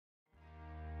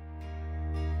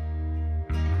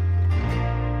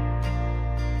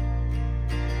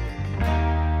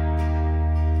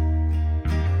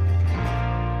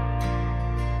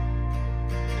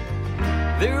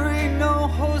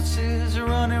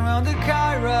running around the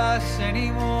Kairos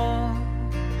anymore.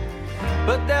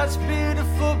 But that's been a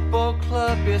football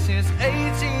club here since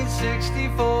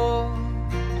 1864.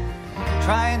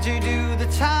 Trying to do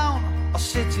the town or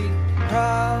city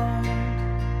proud.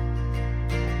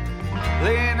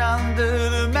 Laying under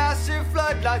the massive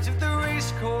floodlights of the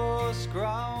racecourse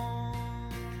ground.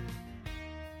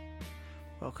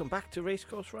 Welcome back to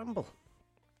Racecourse Ramble.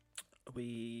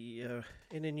 We are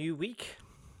in a new week.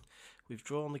 We've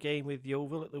drawn the game with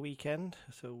Yeovil at the weekend,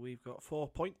 so we've got 4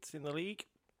 points in the league,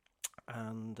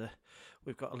 and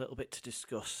we've got a little bit to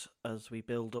discuss as we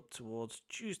build up towards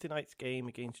Tuesday night's game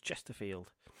against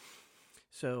Chesterfield.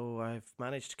 So I've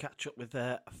managed to catch up with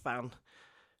a fan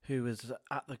who was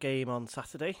at the game on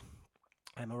Saturday.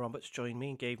 Emma Roberts joined me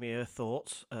and gave me her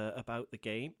thoughts about the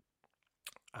game.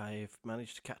 I've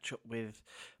managed to catch up with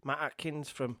Matt Atkins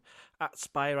from at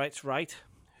Spy Rights Right,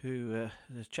 who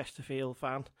is a Chesterfield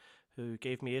fan, who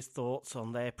gave me his thoughts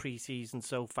on their pre-season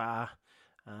so far,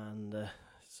 and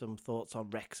some thoughts on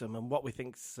Wrexham and what we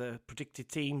think's predicted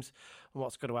teams and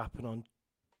what's going to happen on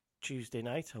Tuesday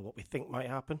night, or what we think might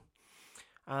happen.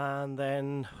 And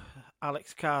then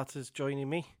Alex Carter's joining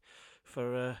me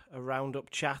for a roundup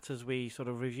chat as we sort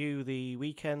of review the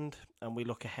weekend and we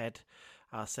look ahead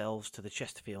ourselves to the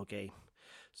Chesterfield game.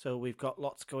 So we've got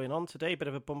lots going on today, bit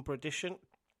of a bumper edition.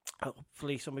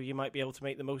 Hopefully some of you might be able to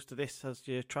make the most of this as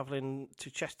you're travelling to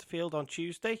Chesterfield on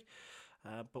Tuesday.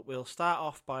 But we'll start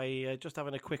off by just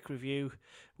having a quick review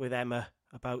with Emma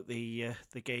about the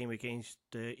game against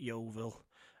Yeovil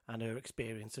and her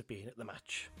experience of being at the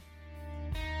match.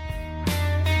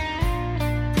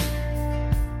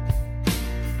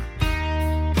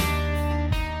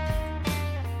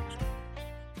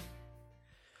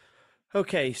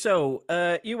 Okay, so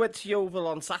you went to Yeovil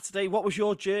on Saturday. What was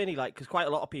your journey like? Because quite a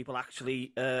lot of people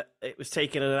actually, it was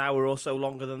taking an hour or so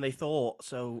longer than they thought.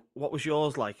 So what was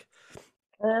yours like?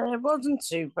 It wasn't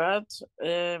too bad.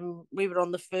 We were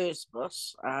on the first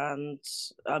bus, and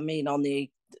I mean on the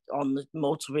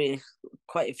motorway,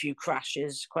 quite a few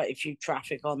crashes, quite a few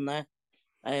traffic on there.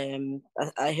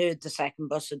 I heard the second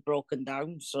bus had broken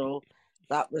down, so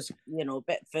that was a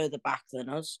bit further back than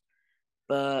us.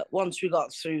 But once we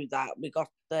got through that, we got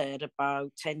there at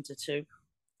about 10-2.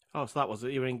 Oh, so that was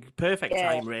it. You were in perfect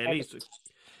time, really.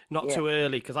 Not too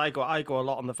early, because I go a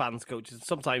lot on the fans coaches.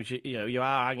 Sometimes you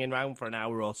are hanging around for an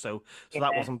hour or so,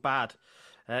 that wasn't bad.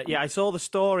 I saw the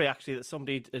story actually that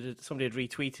somebody had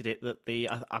retweeted it. That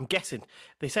I'm guessing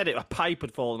they said a pipe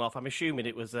had fallen off. I'm assuming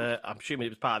it was part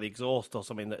of the exhaust or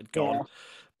something that had gone. Yeah.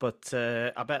 But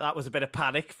I bet that was a bit of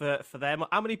panic for them.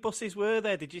 How many buses were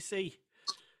there? Did you see?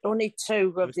 Only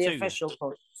two of the official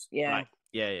bus. Yeah. Right.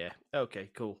 Yeah. Okay,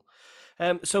 cool.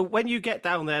 So when you get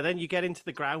down there, then you get into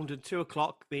the ground, and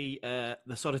 2:00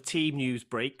 the sort of team news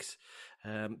breaks.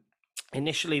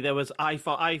 Initially, there was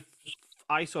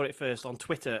I saw it first on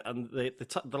Twitter, and the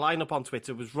lineup on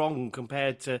Twitter was wrong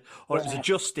compared to, or it was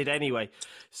adjusted anyway.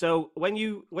 So when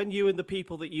you and the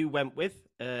people that you went with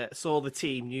saw the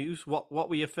team news, what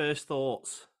were your first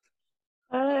thoughts?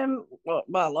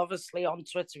 Well, obviously on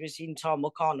Twitter we seen Tom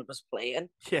O'Connor was playing,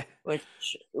 which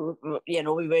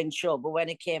we weren't sure, but when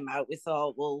it came out we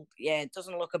thought, well, it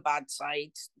doesn't look a bad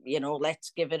side,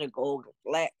 let's give it a go,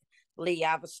 let Lee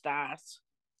have a start,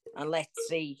 and let's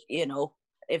see,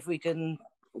 if we can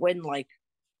win,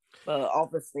 but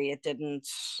obviously it didn't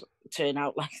turn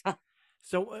out like that.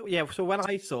 So when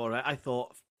I saw it, I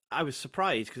thought, I was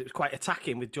surprised because it was quite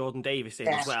attacking with Jordan Davis in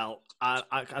as well.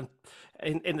 And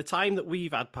in the time that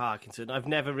we've had Parkinson, I've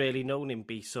never really known him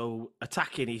be so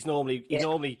attacking. He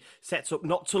normally sets up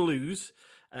not to lose,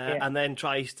 and then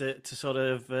tries to sort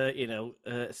of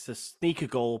to sneak a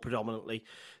goal predominantly.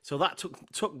 So that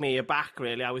took me aback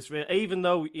really. I was even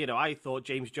though I thought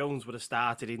James Jones would have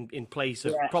started in place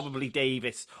of probably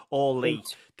Davis or Lee,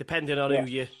 depending on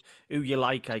who you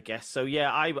like, I guess. So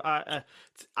it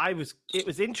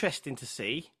was interesting to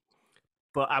see,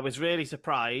 but I was really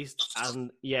surprised,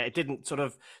 and it didn't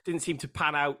seem to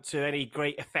pan out to any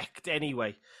great effect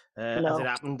anyway. As it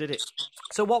happened, did it?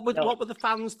 So what were the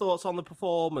fans' thoughts on the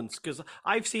performance? Because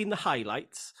I've seen the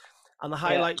highlights, and the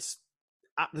highlights,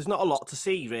 there's not a lot to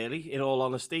see really. In all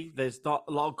honesty, there's not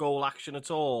a lot of goal action at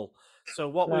all. So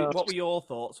what were your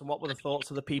thoughts, and what were the thoughts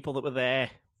of the people that were there?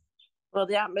 Well,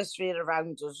 the atmosphere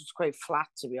around us was quite flat,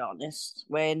 to be honest.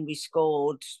 When we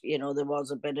scored, there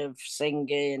was a bit of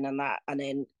singing and that, and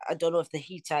then I don't know if the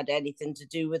heat had anything to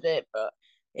do with it, but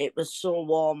it was so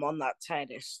warm on that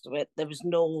terrace. There was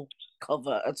no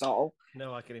cover at all.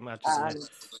 No, I can imagine. And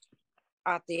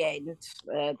at the end,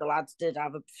 the lads did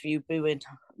have a few booing,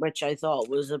 which I thought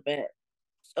was a bit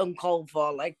uncalled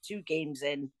for. Like 2 games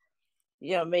in,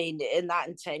 You know what I mean? In that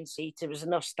intense heat, there was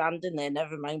enough standing there,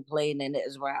 never mind playing in it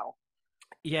as well.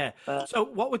 Yeah. But So,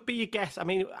 what would be your guess? I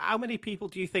mean, how many people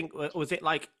do you think was it?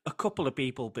 Like a couple of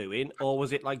people booing, or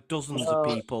was it like dozens of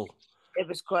people? it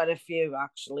was quite a few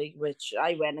actually, which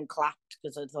I went and clapped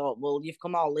because I thought, well, you've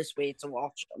come all this way to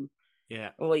watch them. Yeah.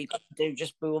 All you got to do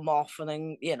just boo them off, and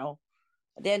then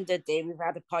at the end of the day, we've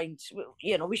had a point.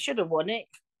 We should have won it,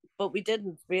 but we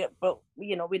didn't. But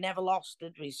we never lost,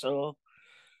 did we? So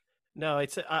No,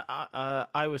 it's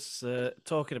I was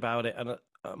talking about it, and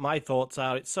my thoughts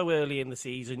are it's so early in the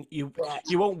season. You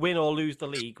won't win or lose the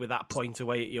league with that point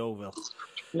away at Yeovil.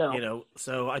 no,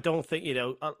 So I don't think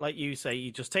like you say,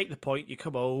 you just take the point, you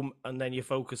come home, and then you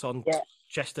focus on yeah,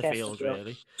 Chesterfield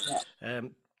really. Yeah.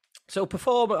 So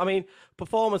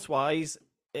performance wise,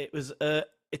 it was.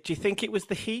 Do you think it was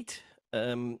the heat?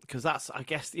 Because that's, I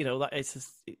guess,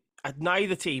 that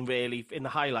neither team really in the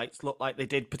highlights looked like they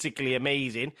did particularly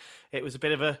amazing. It was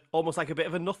almost like a bit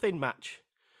of a nothing match.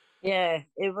 Yeah,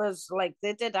 it was like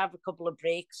they did have a couple of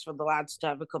breaks for the lads to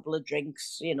have a couple of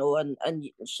drinks, and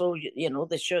so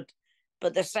they should.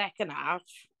 But the second half,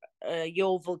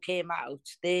 Yeovil came out.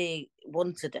 They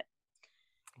wanted it,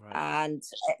 Right. and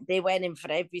they went in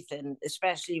for everything,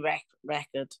 especially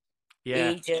Record.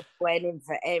 Yeah. He just went in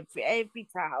for every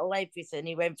tackle, everything.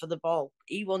 He went for the ball.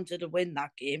 He wanted to win that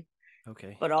game.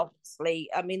 Okay. But obviously,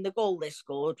 I mean, the goal they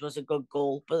scored was a good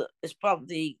goal, but it's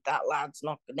probably that lad's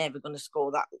never going to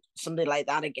score something like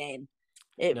that again.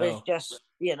 It was just,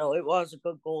 it was a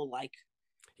good goal. Like,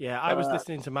 yeah, I was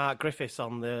listening to Mark Griffiths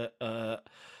on the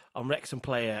on Wrexham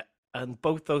Player, and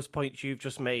both those points you've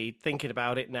just made. Thinking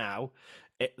about it now,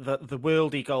 the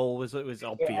worldy goal was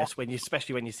obvious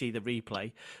especially when you see the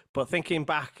replay. But thinking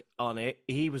back on it,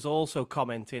 he was also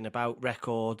commenting about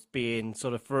Record being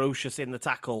sort of ferocious in the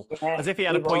tackle, as if he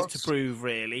had a point to prove.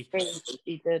 Really,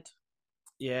 he did.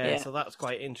 Yeah, so that's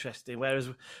quite interesting. Whereas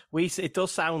it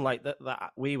does sound like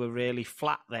that we were really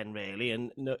flat then, really,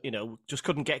 and just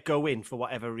couldn't get going for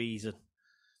whatever reason.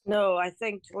 No, I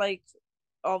think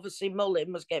obviously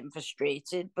Mullin was getting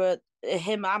frustrated, but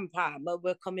him and Palmer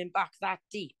were coming back that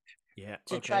deep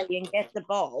to try and get the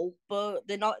ball, but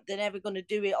they're never going to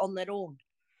do it on their own.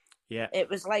 Yeah, it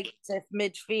was like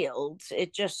midfield.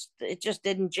 It just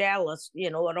didn't gel us,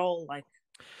 at all. Like,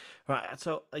 right.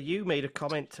 So you made a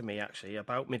comment to me actually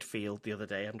about midfield the other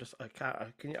day. I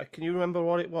can't. Can you remember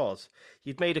what it was?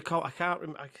 You'd made a comment. I can't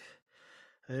remember.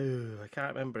 I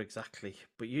can't remember exactly,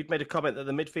 but you'd made a comment that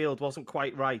the midfield wasn't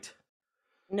quite right.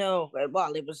 No,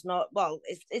 well, it was not. Well,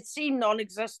 it seemed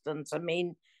non-existent. I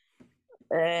mean,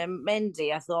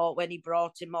 Mendy, I thought when he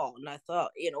brought him on, I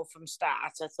thought, from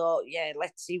start, I thought, yeah,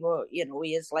 let's see what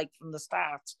he is like from the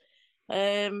start.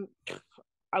 I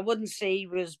wouldn't say he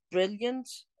was brilliant,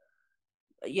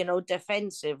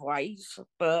 defensive wise,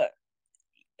 but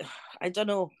I don't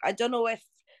know. I don't know if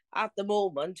at the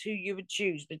moment who you would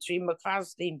choose between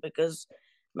McFadden, because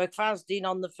McFadden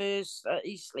on the first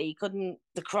Eastleigh couldn't,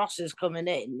 the crosses coming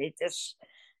in, it just,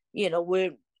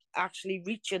 weren't actually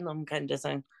reaching them, kind of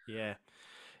thing. Yeah.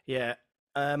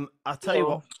 I'll tell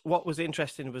you what was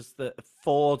interesting was that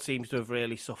Ford seems to have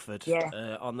really suffered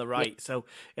on the right. Yeah. So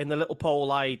in the little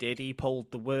poll I did, he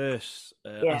polled the worst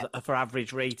for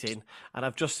average rating. And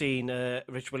I've just seen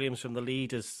Rich Williams from the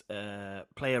Leaders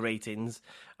player ratings,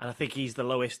 and I think he's the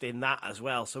lowest in that as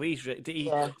well. So he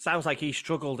sounds like he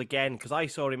struggled again, because I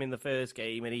saw him in the first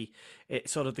game and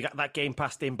that game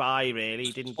passed him by, really.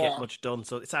 He didn't get much done.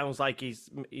 So it sounds like he's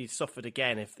suffered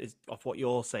again, off what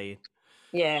you're saying.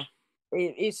 Yeah.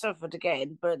 He suffered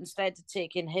again, but instead of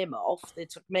taking him off, they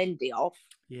took Mendy off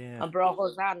and brought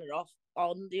Hosanna off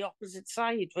on the opposite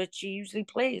side, which he usually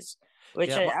plays,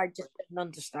 which I just didn't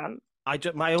understand.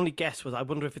 My only guess was, I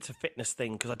wonder if it's a fitness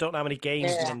thing, because I don't know how many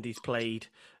games Mendy's played.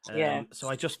 So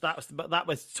that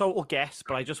was total guess,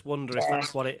 but I just wonder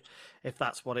if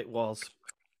that's what it was.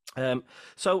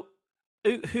 So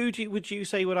who would you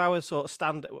say were our sort of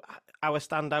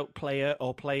standout player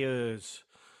or players?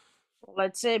 Well,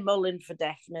 I'd say Mullin for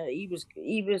definite.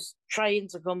 He was trying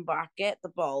to come back, get the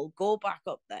ball, go back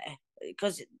up there,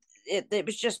 because it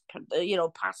was just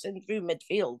passing through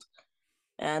midfield,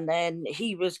 and then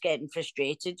he was getting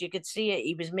frustrated. You could see it.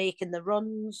 He was making the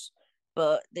runs,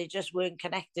 but they just weren't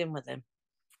connecting with him.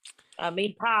 I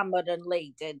mean, Palmer and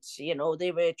Lee did,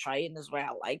 they were trying as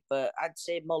well, but I'd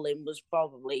say Mullin was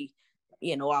probably,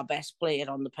 our best player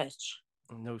on the pitch.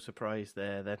 No surprise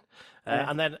there, then.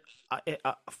 And then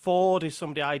Ford is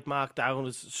somebody I'd marked down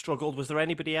as struggled. Was there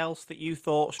anybody else that you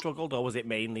thought struggled, or was it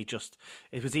mainly just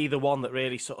it was either one that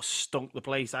really sort of stunk the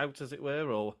place out, as it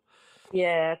were, or?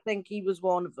 Yeah, I think he was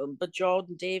one of them. But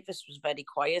Jordan Davis was very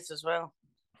quiet as well.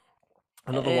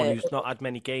 Another one who's not had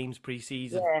many games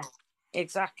pre-season. Yeah,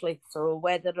 exactly. So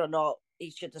whether or not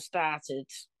he should have started,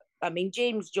 I mean,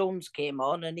 James Jones came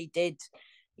on and he did,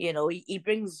 he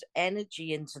brings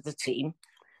energy into the team,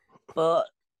 but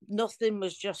nothing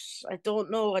was just, I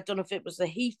don't know if it was the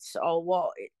heat or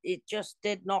what, it just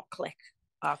did not click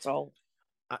at all.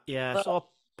 Yeah, but I saw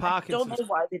Parkinson's. I don't know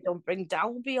why they don't bring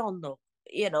Dalby on though.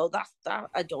 That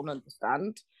I don't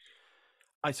understand.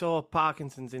 I saw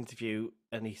Parkinson's interview,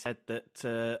 and he said that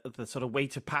the sort of way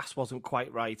to pass wasn't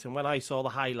quite right. And when I saw the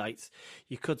highlights,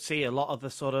 you could see a lot of the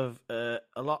sort of a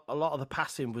lot of the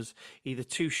passing was either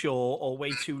too short or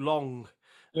way too long.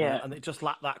 Yeah, and it just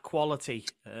lacked that quality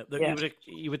that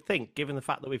you would think, given the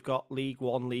fact that we've got League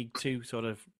One, League Two sort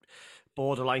of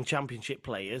borderline Championship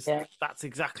players. Yeah. That's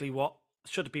exactly what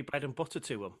should be bread and butter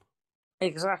to them.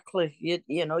 Exactly.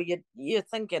 You're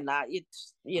thinking that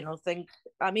think.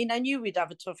 I mean, I knew we'd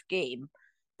have a tough game,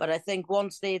 but I think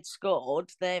once they'd scored,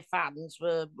 their fans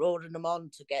were roaring them on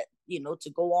to get to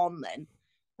go on then,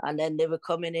 and then they were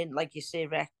coming in like you say,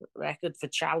 record for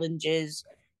challenges,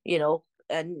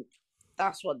 and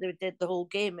that's what they did the whole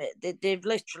game. They've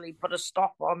literally put a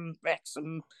stop on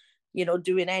Wrexham,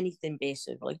 doing anything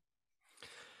basically,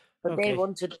 but they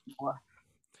wanted more.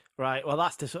 Right. Well,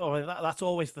 that's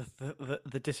always the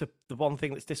one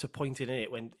thing that's disappointing in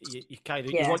it, when you you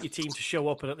want your team to show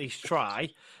up and at least try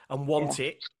and want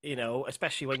it,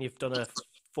 especially when you've done a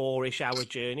 4-ish hour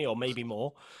journey or maybe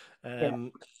more.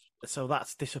 So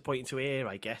that's disappointing to hear,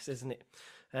 I guess, isn't it?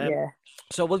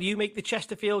 So will you make the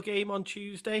Chesterfield game on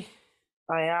Tuesday?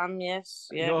 I am. Yes.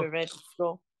 Yeah, we're ready to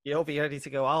go. You'll be ready to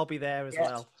go. I'll be there as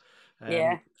well.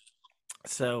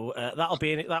 So that'll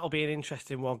be an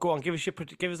interesting one. Go on,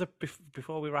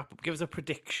 before we wrap up, give us a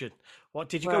prediction. What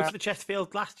did you go to the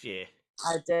Chesterfield last year?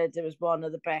 I did. It was one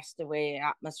of the best away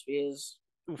atmospheres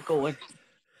going.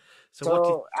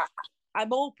 So I'm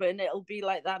hoping it'll be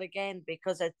like that again,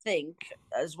 because I think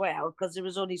as well, because there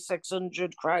was only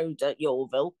 600 crowd at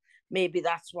Yeovil, maybe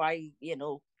that's why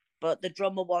But the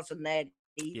drummer wasn't there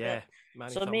either,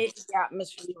 so maybe the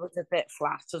atmosphere was a bit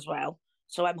flat as well.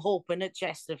 So I'm hoping at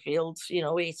Chesterfield,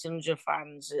 800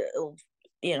 fans, it'll,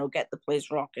 get the place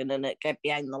rocking and it get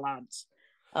behind the lads,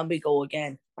 and we go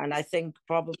again. And I think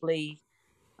probably,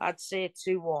 I'd say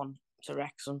 2-1 to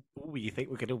Wrexham. Oh, you think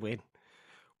we're going to win?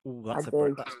 Oh, that's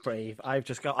brave.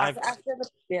 After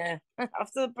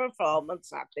the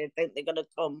performance, I think they're going to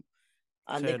come,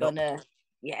 and they're going to.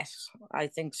 Yes, I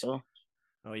think so.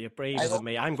 Oh, you're braver than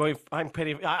me. I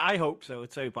hope so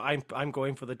too, but I'm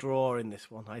going for the draw in this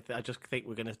one. I just think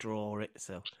we're going to draw it.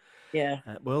 So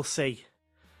we'll see.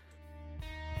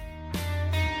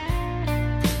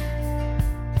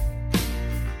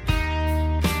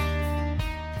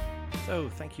 So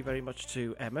thank you very much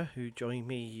to Emma, who joined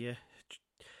me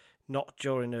not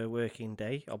during her working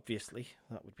day. Obviously,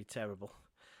 that would be terrible,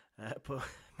 but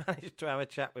managed to have a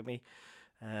chat with me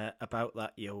about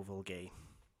that Yeovil game.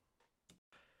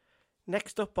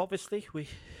 Next up, obviously, we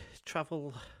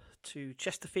travel to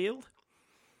Chesterfield,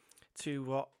 to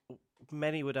what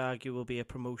many would argue will be a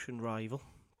promotion rival.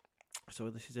 So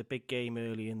this is a big game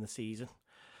early in the season.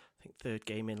 I think third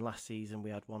game in last season we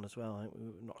had one as well. I think we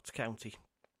were Notts County.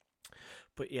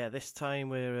 But yeah, this time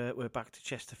we're back to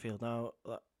Chesterfield. Now,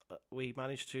 we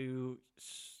managed to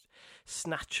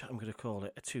snatch, I'm going to call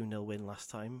it, a 2-0 win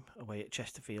last time away at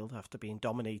Chesterfield after being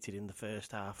dominated in the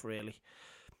first half, really.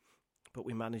 But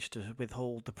we managed to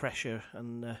withhold the pressure,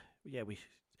 and we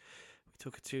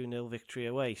took a 2-0 victory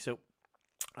away. So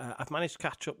I've managed to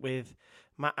catch up with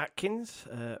Matt Atkins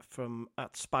from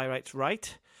at Spyrights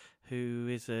Right, who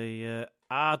is a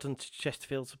ardent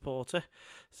Chesterfield supporter.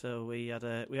 So we had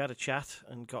a chat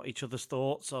and got each other's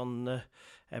thoughts on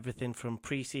everything from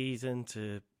pre-season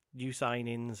to new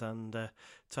signings and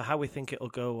to how we think it'll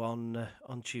go on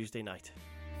Tuesday night.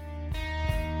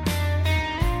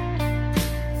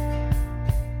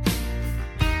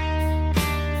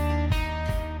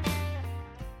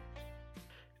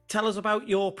 Tell us about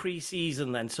your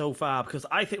pre-season then so far, because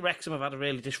I think Wrexham have had a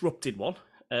really disrupted one.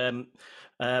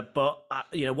 But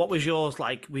what was yours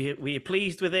like? Were you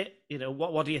pleased with it?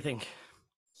 What do you think?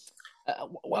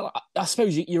 Well, I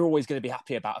suppose you're always going to be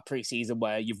happy about a pre-season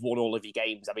where you've won all of your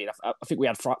games. I mean, I think we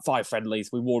had 5 friendlies.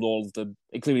 We won all of them,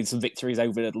 including some victories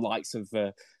over the likes of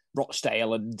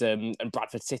Rochdale and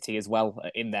Bradford City as well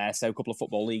in there. So a couple of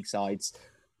Football League sides.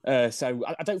 So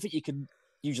I don't think you can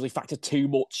usually factor too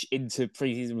much into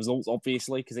pre-season results,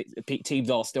 obviously, because teams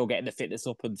are still getting the fitness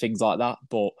up and things like that.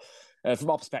 But from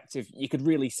our perspective, you could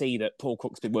really see that Paul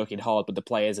Cook's been working hard with the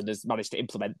players and has managed to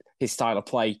implement his style of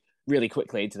play really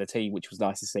quickly into the team, which was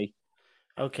nice to see.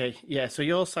 Okay, yeah. So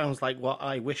yours sounds like what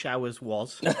I wish ours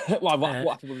was. Why? What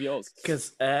happened with yours?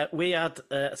 Because we had,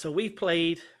 so we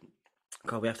played.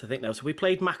 God, we have to think now. So we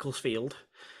played Macclesfield,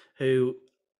 who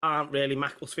aren't really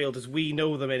Macclesfield as we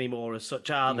know them anymore as such,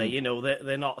 are they? You know,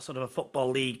 they're not sort of a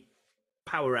football league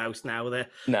powerhouse now. They're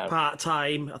No. part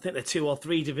time. I think they're 2 or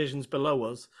 3 divisions below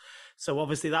us. So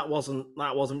obviously that wasn't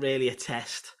really a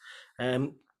test.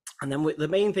 And then the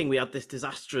main thing, we had this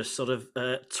disastrous sort of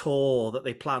tour that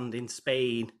they planned in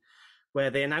Spain, where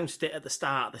they announced it at the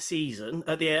start of the season,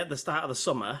 at the start of the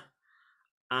summer,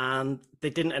 and they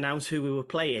didn't announce who we were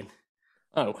playing.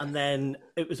 Oh. And then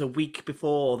it was a week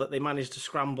before that they managed to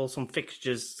scramble some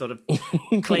fixtures, sort of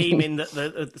claiming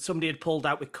that somebody had pulled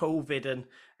out with COVID, and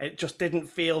it just didn't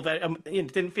feel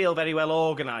very well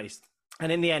organised.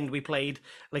 And in the end, we played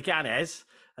Leganés,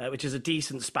 which is a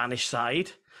decent Spanish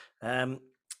side, and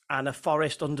a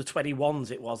Forest under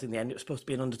 21s. It was in the end. It was supposed to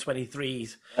be an under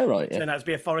 23s. Oh right, It turned out to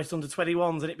be a Forest under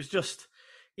 21s, and it was just,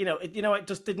 it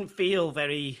just didn't feel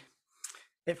very.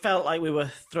 It felt like we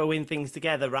were throwing things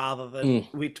together rather than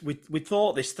we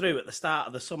thought this through at the start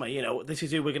of the summer. This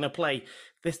is who we're going to play.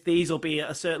 These will be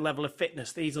at a certain level of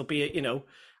fitness. These will be,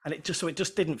 and it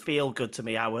just didn't feel good to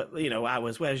me.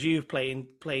 Ours. Whereas you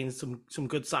playing some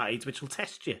good sides, which will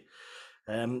test you.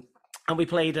 And we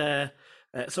played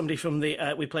somebody from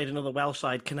we played another Welsh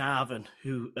side, Carnarvon,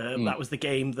 who that was the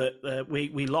game that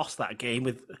we lost that game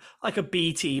with like a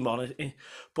B team on it,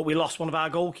 but we lost one of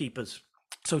our goalkeepers.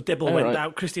 So Dibble went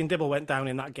down. Christian Dibble went down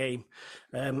in that game.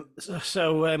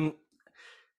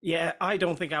 Yeah, I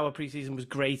don't think our preseason was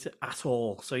great at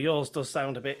all. So yours does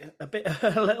sound a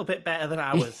little bit better than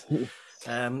ours,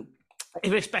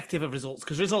 irrespective of results.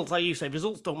 Because results, like you say,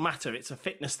 results don't matter. It's a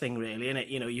fitness thing, really, isn't it?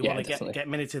 You want to get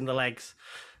minutes in the legs.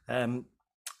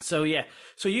 So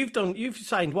you've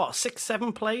signed what,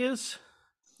 6-7 players?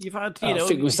 You've had, I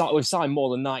think we've signed more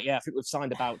than that. Yeah, I think we've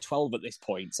signed about 12 at this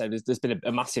point. So there's been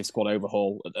a massive squad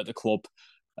overhaul at the club.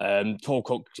 Paul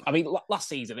Cook. I mean, last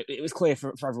season it was clear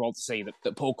for everyone to see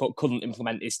that Paul Cook couldn't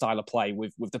implement his style of play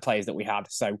with the players that we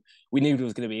had. So we knew there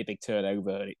was going to be a big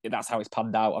turnover. That's how it's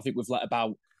panned out. I think we've let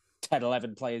about 10,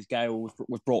 11 players go.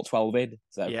 We've brought 12 in.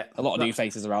 So a lot of new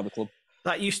faces around the club.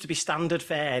 That used to be standard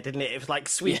fare, didn't it? It was like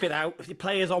sweep it out. If your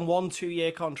players on 1-2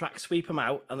 year contracts, sweep them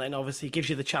out, and then obviously gives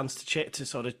you the chance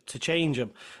to change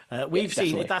them. We've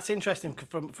seen it. That's interesting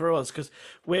for us because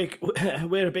we're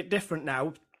a bit different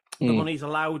now. The money's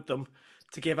allowed them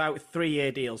to give out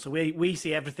 3-year deals, so we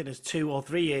see everything as 2 or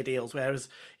 3 year deals. Whereas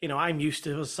I'm used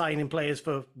to us signing players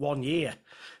for 1 year.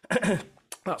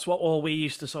 That's what all we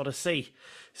used to sort of see.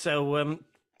 So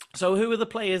who are the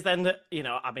players then that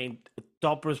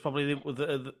Dobra's probably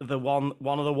the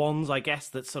one of the ones, I guess,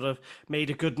 that sort of made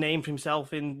a good name for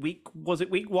himself in week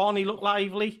 1? He looked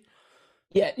lively.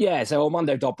 Yeah. So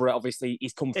Armando Dobra, obviously,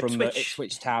 he's come from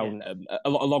Ipswich Town,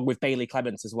 along with Bailey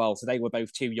Clements as well. So they were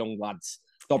both 2 young lads.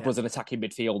 Dobra's an attacking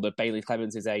midfielder. Bailey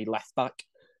Clements is a left back.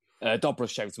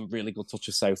 Dobra's showed some really good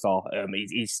touches so far.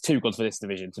 He's too good for this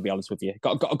division, to be honest with you.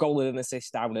 Got a goal and an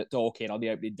assist down at Dorking on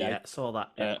the opening day. Yeah, saw that.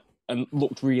 Yeah. And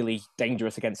looked really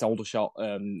dangerous against Aldershot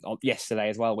yesterday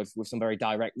as well, with some very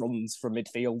direct runs from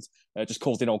midfield, just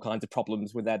causing all kinds of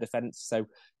problems with their defence. So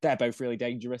they're both really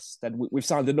dangerous. Then we've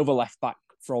signed another left back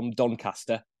from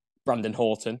Doncaster, Brandon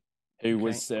Horton, who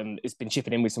has been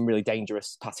chipping in with some really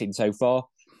dangerous passing so far.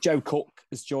 Joe Cook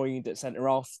has joined at centre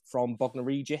half from Bognor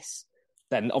Regis.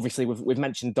 Then obviously we've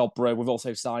mentioned Dobra. We've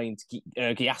also signed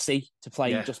Giassi to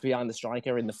play just behind the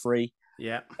striker in the free.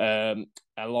 Yeah.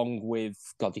 Along with,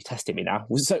 God, you're testing me now.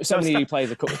 So many new players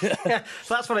are coming. Yeah,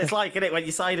 so that's what it's like, isn't it? When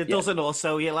you sign a dozen or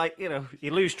so, you're like,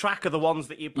 you lose track of the ones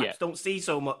that you perhaps don't see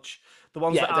so much. The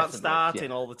ones that aren't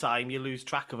starting all the time, you lose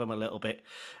track of them a little bit.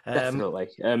 Definitely.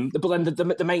 But then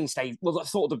the mainstay, well,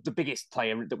 sort of the biggest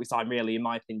player that we signed, really, in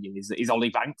my opinion, is Ollie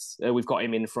Banks. We've got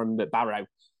him in from Barrow.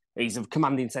 He's a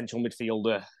commanding central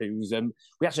midfielder who's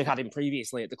we actually had him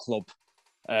previously at the club.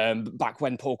 Back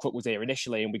when Paul Cook was here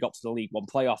initially and we got to the League One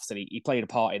playoffs, and he played a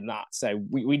part in that. So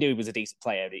we knew he was a decent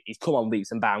player. He's come on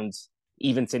leaps and bounds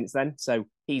even since then. So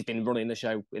he's been running the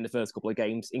show in the first couple of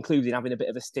games, including having a bit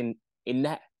of a stint in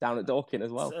net down at Dorking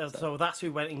as well. So that's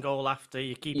who went in goal after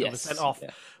your keeper was sent off.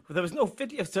 Yeah. But there was no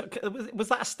video. So was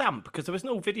that a stamp? Because there was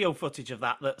no video footage of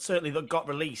that certainly got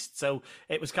released. So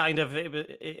it was kind of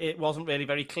it wasn't really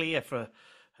very clear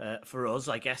for us,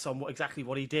 I guess, on exactly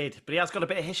what he did. But he has got a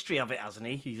bit of history of it, hasn't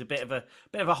he? He's a bit of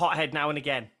a hothead now and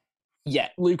again. Yeah,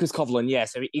 Lucas Coughlin,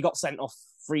 so he got sent off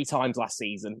 3 times last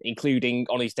season, including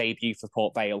on his debut for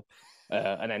Port Vale,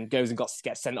 and then goes and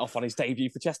gets sent off on his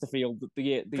debut for Chesterfield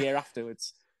the year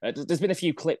afterwards. There's been a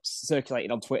few clips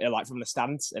circulating on Twitter, like from the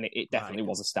stands, and it definitely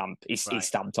was a stamp. He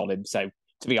stamped on him, so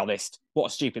to be honest, what a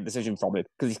stupid decision from him,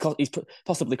 because he's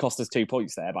possibly cost us 2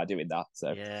 points there by doing that.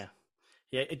 So yeah.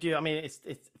 Yeah, I mean, it's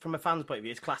from a fan's point of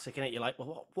view, it's classic, isn't it? You're like,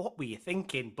 well, what were you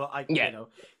thinking? But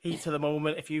heat of the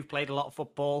moment. If you've played a lot of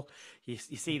football, you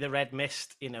see the red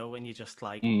mist, and you're just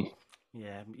like,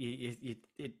 yeah,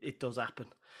 it does happen.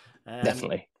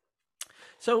 Definitely.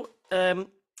 So,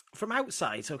 from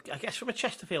outside, so I guess from a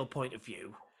Chesterfield point of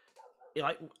view,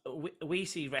 like we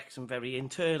see Wrexham very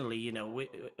internally.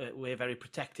 We're very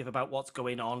protective about what's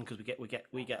going on because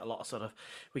we get a lot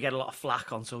of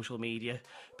flack on social media.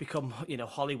 Become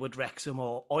Hollywood Wrexham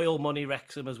or oil money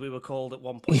Wrexham, as we were called at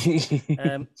one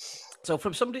point. So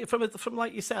from somebody from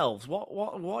like yourselves, what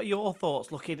are your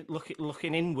thoughts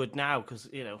looking inward now? Because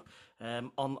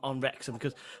on Wrexham,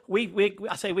 because we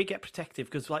get protective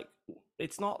because like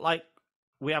it's not like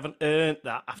we haven't earned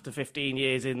that after 15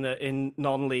 years in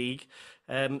non-league.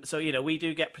 So, we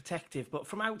do get protective. But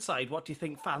from outside, what do you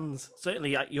think fans,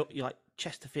 certainly you're like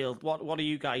Chesterfield, what are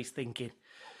you guys thinking?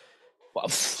 Well,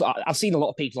 I've seen a lot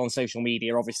of people on social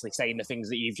media obviously saying the things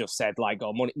that you've just said, like,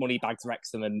 money bags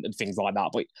Wrexham and things like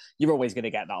that. But you're always going to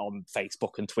get that on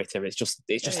Facebook and Twitter. It's just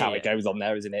how it goes on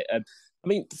there, isn't it? I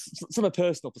mean, from a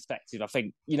personal perspective, I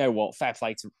think, fair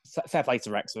play to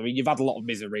Wrexham. I mean, you've had a lot of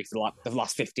misery for the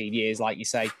last 15 years, like you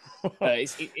say.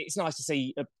 It's nice to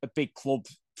see a big club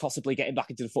possibly getting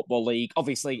back into the Football League.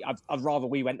 Obviously, I'd rather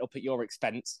we went up at your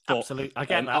expense. But, absolutely, I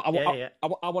get that.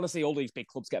 I want to see all these big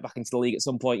clubs get back into the league at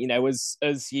some point.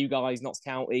 As you guys, Notts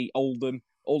County, Oldham,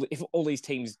 if all these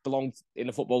teams belong in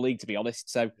the Football League, to be honest.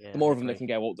 So the more of them that can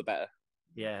go up, the better.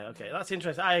 Yeah, okay, that's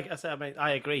interesting.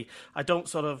 I agree. I don't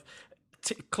sort of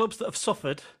clubs that have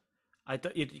suffered.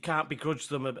 You can't begrudge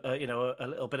them a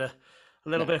little bit of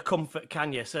comfort,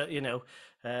 can you? So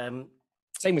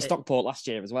same with Stockport last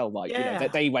year as well. Like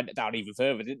they went down even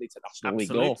further, didn't they, to National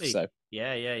League North?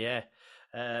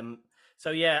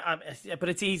 So yeah. But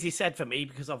it's easy said for me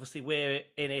because obviously we're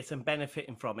in it and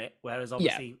benefiting from it. Whereas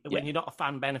obviously when you're not a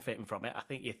fan benefiting from it, I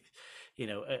think you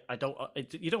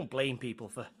don't blame people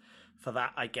for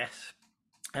that, I guess.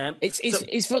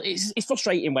 It's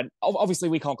frustrating when obviously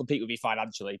we can't compete with you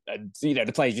financially, and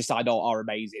the players you signed are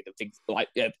amazing and things like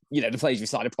the players you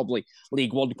signed are probably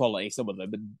League One quality, some of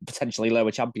them, and potentially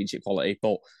lower Championship quality.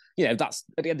 But that's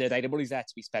at the end of the day, the money's there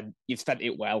to be spent. You've spent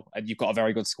it well, and you've got a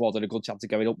very good squad and a good chance of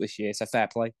going up this year. So fair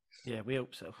play. Yeah, we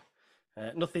hope so.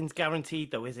 Nothing's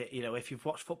guaranteed, though, is it? If you've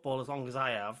watched football as long as I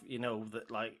have, you know that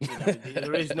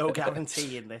there is no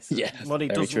guarantee in this. Yeah, money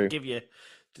doesn't give you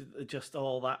just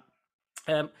all that.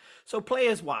 So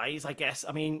players-wise, I guess.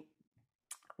 I mean,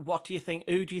 what do you think?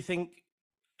 Who do you think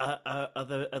are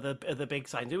the big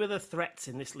signs? Who are the threats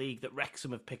in this league that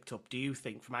Wrexham have picked up? Do you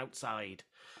think from outside?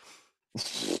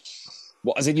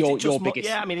 What is it? Your biggest?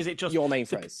 Yeah, I mean, is it just your main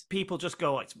phrase? People just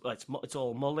go, it's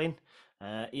all Mullin.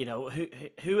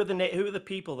 Who are the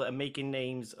people that are making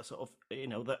names? Sort of,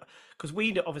 that because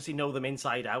we obviously know them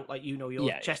inside out, like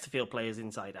your Chesterfield players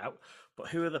inside out. But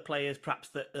who are the players, perhaps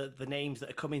the names that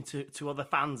are coming to other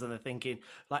fans and they're thinking,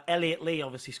 like Elliot Lee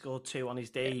obviously scored 2 on his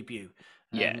debut.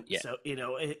 So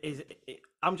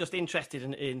I'm just interested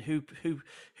in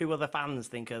who other fans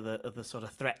think are the sort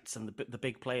of threats and the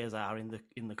big players are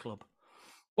in the club.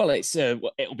 Well,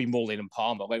 it'll be Mullin and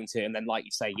Palmer, won't it? And then, like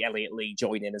you say, Elliot Lee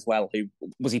joining as well. Who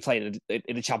was he playing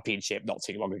in a Championship not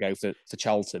too long ago for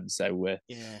Charlton? So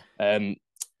they'd be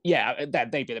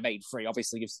the main three.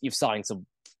 Obviously, you've signed some.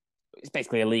 It's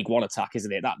basically a League One attack,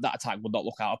 isn't it? That attack would not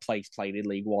look out of place playing in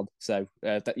League One. So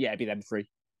it'd be them three.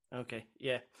 Okay,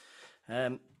 yeah.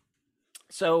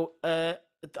 So I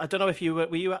don't know if you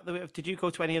were you at the? Did you go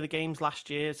to any of the games last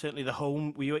year? Certainly the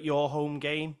home. Were you at your home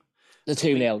game? The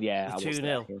 2-0, yeah. The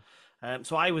 2-0.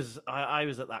 So I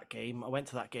was at that game. I went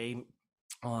to that game,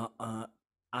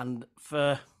 and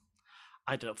for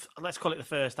I don't know. Let's call it the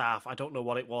first half. I don't know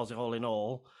what it was all in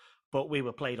all, but we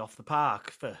were played off the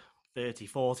park for 30,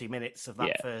 40 minutes of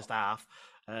that first half.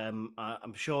 I'm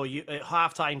sure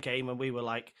half time came and we were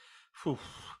like, whew.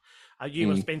 You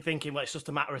must have been thinking, well, it's just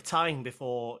a matter of time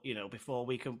before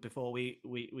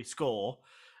we score,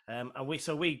 and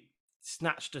we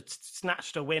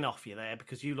snatched a win off you there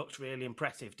because you looked really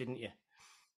impressive, didn't you?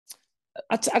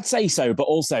 I'd say so, but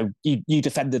also you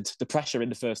defended the pressure in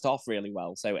the first half really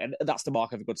well. So, and that's the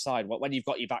mark of a good side. When you've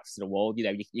got your backs to the wall,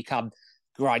 you can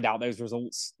grind out those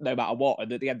results no matter what.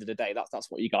 And at the end of the day, that's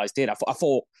what you guys did. I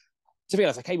thought, to be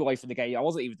honest, I came away from the game. I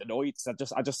wasn't even annoyed.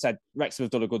 I just said Wrexham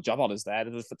have done a good job on us there.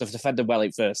 They've defended well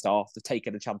in first half. They've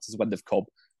taken the chances when they've come.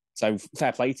 So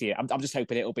fair play to you. I'm just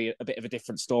hoping it'll be a bit of a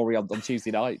different story on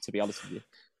Tuesday night, to be honest with you.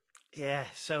 Yeah.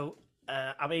 So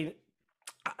I mean,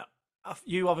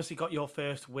 you obviously got your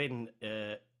first win,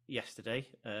 yesterday,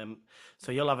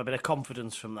 so you'll have a bit of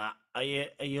confidence from that. Are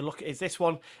you looking? Is this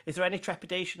one? Is there any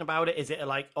trepidation about it? Is it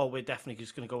like, oh, we're definitely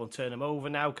just going to go and turn them over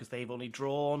now because they've only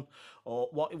drawn, or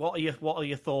what? What are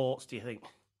your thoughts? Do you think?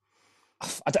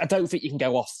 I don't think you can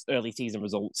go off early season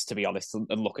results, to be honest,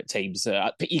 and look at teams.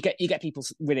 You get people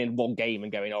winning one game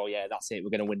and going, "Oh yeah, that's it,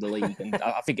 we're going to win the league." And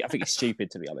I think it's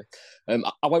stupid, to be honest.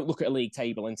 I won't look at a league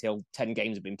table until 10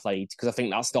 games have been played, because I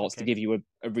think that starts to give you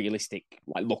a realistic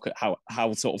look at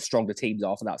how sort of strong the teams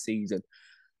are for that season.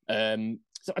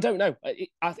 So I don't know.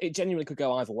 It genuinely could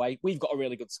go either way. We've got a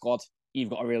really good squad.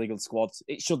 You've got a really good squad.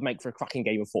 It should make for a cracking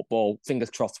game of football. Fingers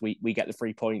crossed we get the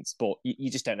 3 points, but you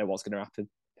just don't know what's going to happen.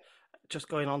 Just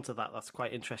going on to that, that's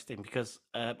quite interesting because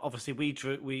obviously we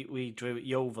drew at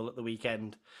Yeovil at the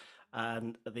weekend,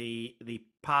 and the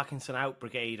Parkinson out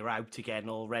brigade are out again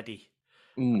already,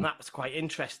 and that's quite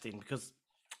interesting because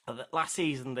last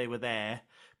season they were there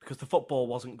because the football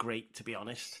wasn't great, to be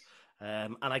honest,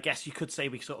 and I guess you could say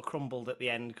we sort of crumbled at the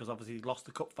end because obviously lost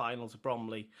the cup final to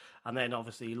Bromley, and then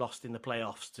obviously lost in the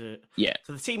playoffs to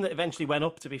the team that eventually went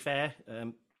up, to be fair.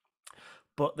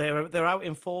 But they're out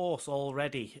in force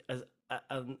already,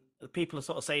 and people are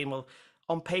sort of saying, well,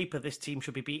 on paper this team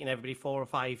should be beating everybody 4 or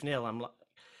 5-0. I'm like,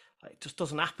 it just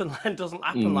doesn't happen. It doesn't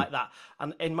happen like that.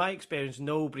 And in my experience,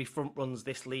 nobody front runs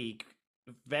this league.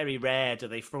 Very rare do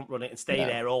they front run it and stay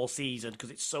there all season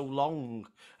because it's so long.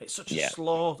 It's such a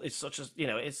slog. It's such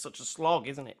a slog,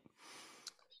 isn't it?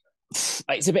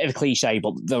 It's a bit of a cliche,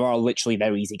 but there are literally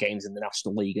no easy games in the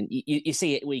National League, and you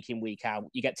see it week in, week out.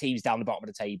 You get teams down the bottom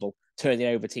of the table turning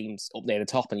over teams up near the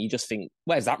top, and you just think,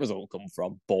 where's that result come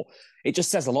from? But it just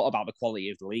says a lot about the quality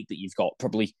of the league that you've got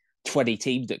probably 20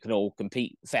 teams that can all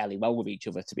compete fairly well with each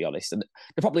other, to be honest. And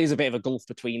there probably is a bit of a gulf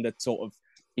between the sort of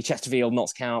your Chesterfield,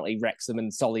 Notts County, Wrexham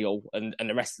and Solihull and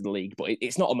the rest of the league, but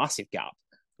it's not a massive gap.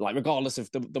 Like, regardless of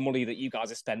the money that you guys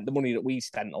have spent, the money that we've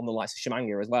spent on the likes of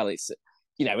Shamanga as well, it's... at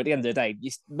the end of the day,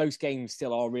 most games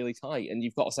still are really tight, and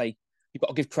you've got to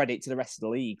give credit to the rest of the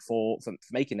league for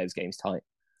making those games tight.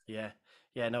 Yeah,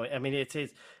 no, I mean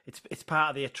it's part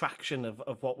of the attraction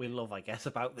of what we love, I guess,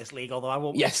 about this league. Although I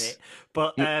won't miss it,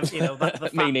 but the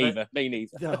fact me neither.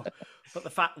 No, but the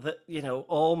fact that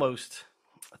almost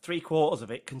 3/4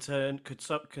 of it can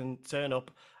turn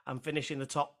up and finish in the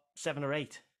top 7 or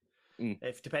 8,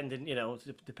 if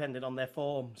depending on their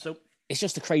form. So. It's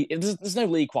just a crazy. There's no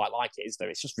league quite like it, is there?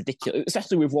 It's just ridiculous,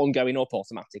 especially with one going up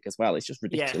automatic as well. It's just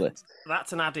ridiculous. Yeah,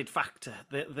 that's an added factor.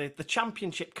 The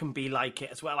championship can be like it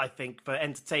as well. I think for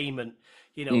entertainment,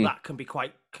 that can be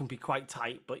quite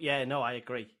tight. But yeah, no, I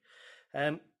agree.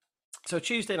 So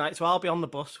Tuesday night, so I'll be on the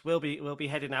bus. We'll be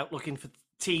heading out looking for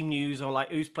team news or like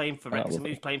who's playing for Wrexham,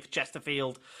 who's playing for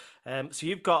Chesterfield. So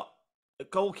you've got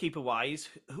goalkeeper wise,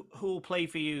 who will play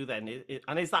for you then?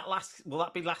 And is that will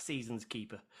that be last season's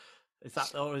keeper? Is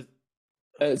that or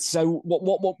is... So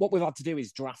what we've had to do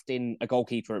is draft in a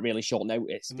goalkeeper at really short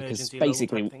notice because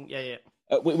basically,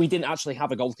 we didn't actually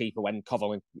have a goalkeeper when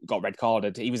Covel got red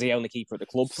carded. He was the only keeper at the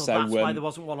club, so that's why there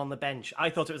wasn't one on the bench. I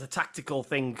thought it was a tactical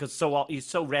thing because you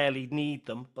so rarely need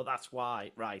them, but that's why,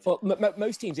 right? Well,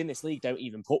 most teams in this league don't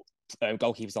even put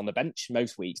goalkeepers on the bench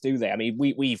most weeks, do they? I mean,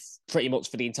 we've pretty much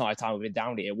for the entire time we've been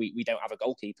down here, we don't have a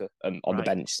goalkeeper on the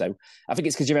bench. So I think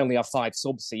it's because you only have 5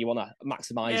 subs, so you want to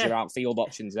maximise your outfield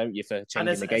options, don't you, for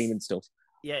changing the game and stuff.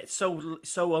 Yeah, it's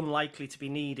so unlikely to be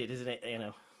needed, isn't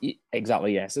it?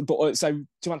 Exactly, yes. But so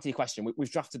to answer your question,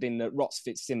 we've drafted in Ross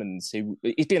Fitzsimmons, who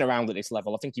he's been around at this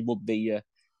level. I think he would be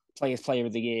Players Player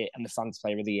of the Year and the Fans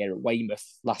Player of the Year at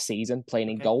Weymouth last season, playing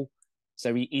in goal.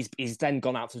 So he's then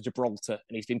gone out to Gibraltar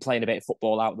and he's been playing a bit of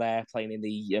football out there, playing in the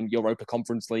Europa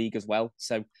Conference League as well.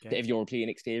 So a bit of European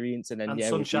experience and then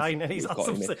sunshine. And he's got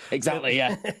some... Exactly,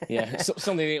 yeah.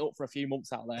 Something up for a few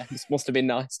months out there. This must have been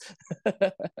nice.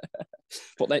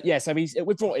 But then, so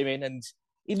we brought him in and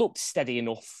he looked steady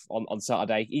enough on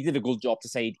Saturday. He did a good job to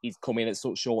say he's come in at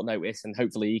such short notice, and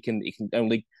hopefully he can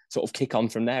only sort of kick on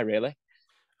from there, really.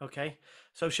 Okay.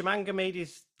 So Shamanga made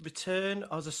his return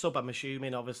as a sub, I'm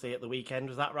assuming, obviously, at the weekend.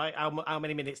 Was that right? How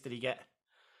many minutes did he get?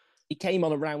 He came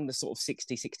on around the sort of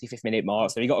 65th minute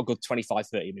mark, so he got a good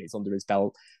 25-30 minutes under his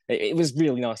belt. It was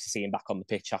really nice to see him back on the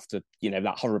pitch after,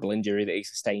 that horrible injury that he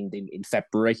sustained in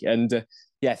February. And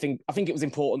I think it was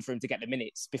important for him to get the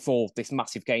minutes before this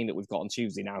massive game that we've got on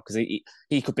Tuesday now, because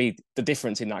he could be the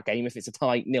difference in that game. If it's a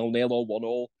tight 0-0 or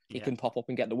 1-1, he can pop up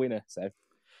and get the winner. So.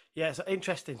 Yeah, it's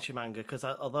interesting, Shamanga, because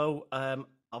although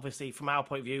obviously from our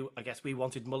point of view, I guess we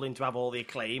wanted Mullin to have all the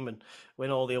acclaim and win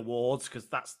all the awards because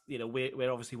that's we're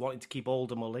obviously wanting to keep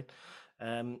older Mullin.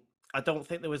 I don't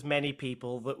think there was many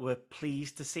people that were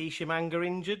pleased to see Shimanga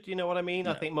injured. You know what I mean?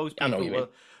 No, I think most I know people what you mean.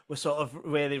 were sort of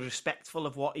really respectful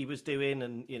of what he was doing,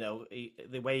 and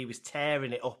the way he was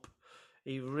tearing it up.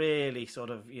 He really sort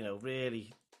of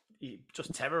he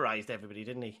just terrorized everybody,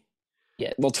 didn't he?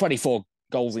 Yeah, well, 24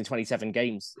 goals in 27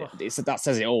 games. Oh. That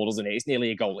says it all, doesn't it? It's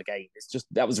nearly a goal a game. It's just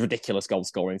that was ridiculous goal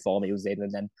scoring form he was in,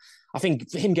 and then I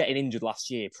think him getting injured last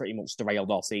year pretty much derailed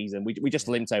our season. We just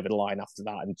limped over the line after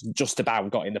that and just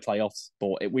about got in the playoffs,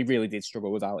 but we really did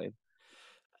struggle without him.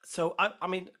 So I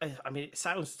mean, it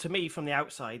sounds to me from the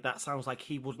outside that sounds like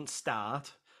he wouldn't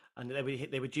start, and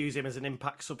they would use him as an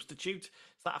impact substitute.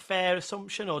 Is that a fair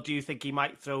assumption, or do you think he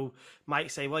might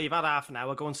say, well, you've had half an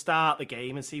hour, go and start the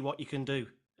game and see what you can do?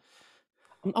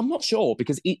 I'm not sure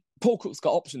because Paul Cook's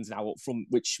got options now up front,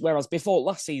 whereas before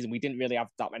last season we didn't really have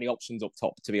that many options up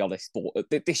top, to be honest.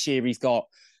 But this year he's got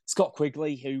Scott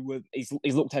Quigley, who he's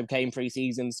looked okay in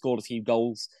pre-season, scored a few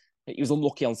goals. He was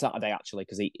unlucky on Saturday actually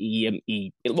because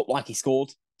it looked like he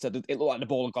scored, so it looked like the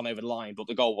ball had gone over the line, but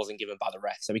the goal wasn't given by the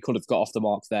ref, so he could have got off the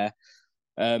mark there.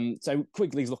 So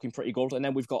Quigley's looking pretty good, and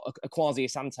then we've got a Kwasi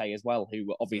Asante as well,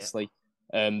 who obviously. Yeah.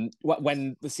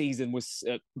 When the season was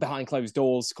behind closed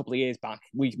doors a couple of years back,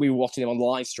 we were watching him on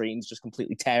live streams, just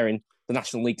completely tearing the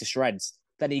National League to shreds.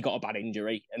 Then he got a bad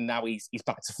injury, and now he's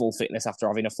back to full fitness after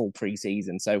having a full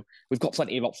pre-season. So we've got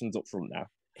plenty of options up front now.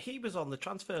 He was on the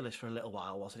transfer list for a little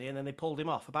while, wasn't he? And then they pulled him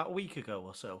off about a week ago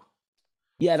or so.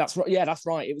 Yeah, that's right. Yeah, that's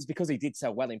right. It was because he did so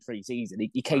well in pre-season.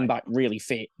 He came back really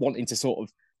fit, wanting to sort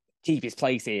of keep his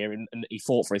place here, and he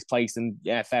fought for his place. And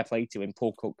yeah, fair play to him.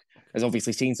 Paul Cook has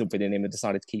obviously seen something in him and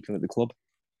decided to keep him at the club.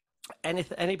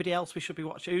 Anybody else we should be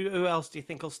watching? Who else do you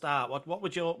think will start? What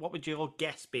would your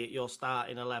guess be at your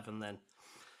starting 11 then?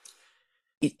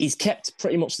 He's kept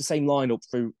pretty much the same lineup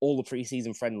through all the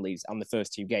pre-season friendlies and the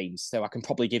first two games, so I can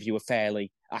probably give you a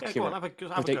fairly accurate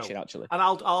prediction. Actually, and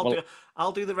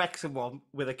I'll do the Wrexham one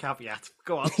with a caveat.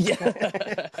 Go on.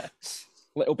 Yeah,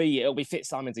 well, it'll be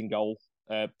Fitzsimons in goal.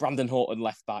 Brandon Horton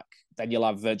left back. Then you'll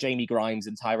have Jamie Grimes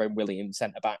and Tyrone Williams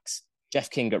centre backs.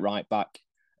 Jeff King at right back.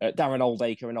 Darren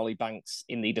Oldacre and Ollie Banks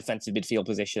in the defensive midfield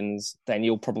positions. Then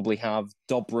you'll probably have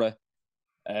Dobra,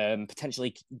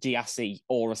 potentially Giassi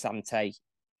or Asante,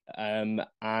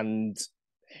 and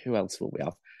who else will we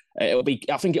have?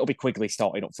 I think it'll be Quigley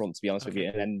starting up front, to be honest with you.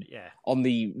 And then on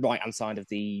the right-hand side of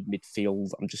the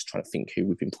midfield, I'm just trying to think who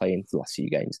we've been playing for the last few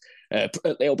games.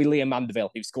 It'll be Liam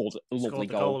Mandeville, who scored a lovely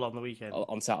goal on the weekend.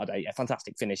 On Saturday. A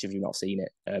fantastic finish if you've not seen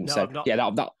it. No, yeah,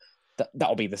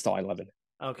 that'll be the style 11.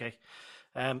 Okay.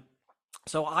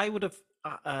 So I would have...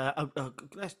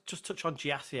 let's just touch on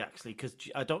Giassi, actually, because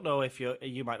I don't know if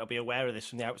you might not be aware of this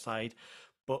from the outside,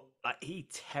 but he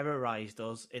terrorised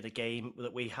us in a game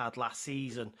that we had last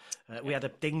season. We had a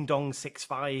ding-dong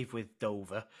 6-5 with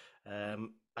Dover.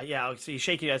 Yeah, so you're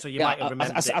shaking your head, so you might have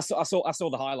remembered it. I saw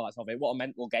the highlights of it. What a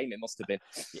mental game it must have been.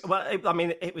 Well, I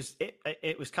mean, it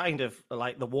was kind of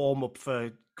like the warm-up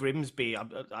for Grimsby.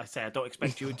 I say I don't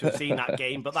expect you to have seen that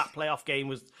game, but that playoff game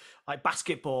was like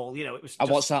basketball. You know, it was. I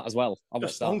watched that as well. I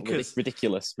watched that.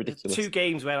 Ridiculous. Two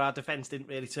games where our defence didn't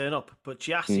really turn up, but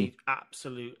Giassi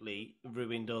absolutely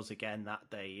ruined us again that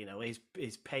day. You know,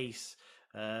 his pace,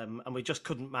 and we just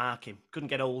couldn't mark him, couldn't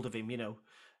get hold of him. You know.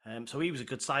 So he was a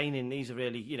good signing. He's a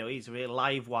real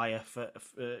live wire for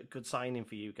good signing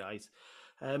for you guys.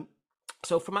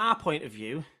 So from our point of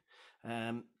view,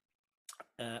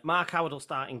 Mark Howard will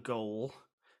start in goal,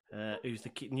 who's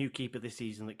the new keeper this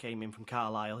season that came in from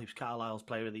Carlisle. He was Carlisle's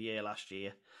Player of the Year last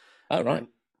year. Oh, right.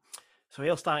 So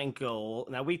he'll start in goal.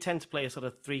 Now, we tend to play a sort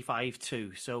of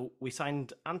 3-5-2. So we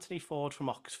signed Anthony Ford from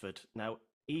Oxford. Now,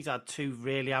 he's had 2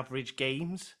 really average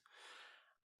games.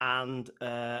 And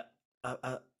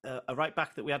a right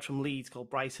back that we had from Leeds called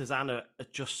Bryce Hosanna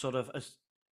just sort of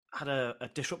had a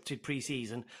disrupted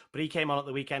pre-season, but he came on at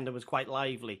the weekend and was quite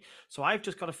lively. So I've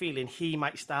just got a feeling he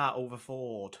might start over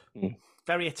Ford.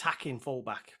 Very attacking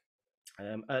fullback.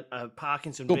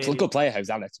 Parkinson good player,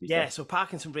 Hosanna, to be fair. So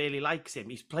Parkinson really likes him.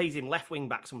 He plays him left wing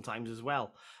back sometimes as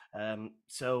well.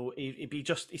 So he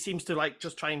seems to like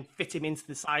just try and fit him into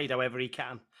the side however he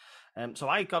can. So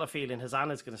I got a feeling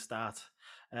Hosanna's going to start.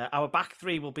 Our back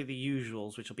 3 will be the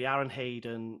usuals, which will be Aaron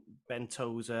Hayden, Ben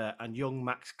Tozer, and young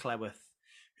Max Cleworth,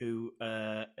 who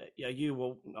you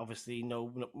will obviously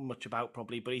know not much about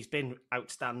probably, but he's been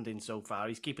outstanding so far.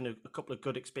 He's keeping a couple of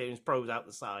good experienced pros out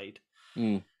the side.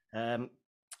 Then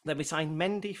we signed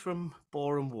Mendy from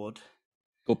Boreham Wood.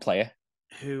 Good player.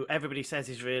 Who everybody says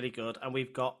is really good. And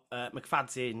we've got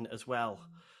McFadzean as well.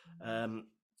 Callum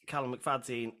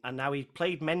McFadzean. And now he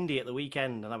played Mendy at the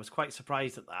weekend, and I was quite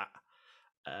surprised at that.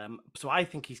 So I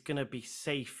think he's going to be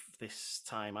safe this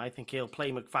time. I think he'll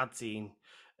play McFadzean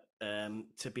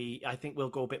to be. I think we'll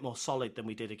go a bit more solid than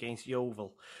we did against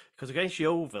Yeovil, because against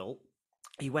Yeovil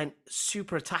he went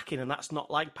super attacking, and that's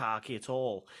not like Parky at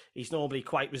all. He's normally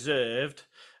quite reserved,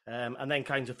 and then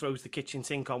kind of throws the kitchen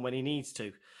sink on when he needs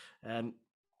to.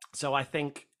 So I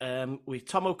think with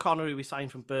Tom O'Connor, who we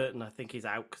signed from Burton, I think he's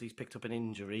out because he's picked up an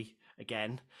injury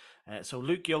again. So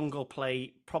Luke Young will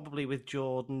play probably with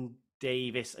Jordan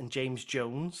Davis and James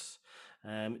Jones.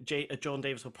 Jordan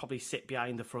Davis will probably sit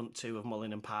behind the front two of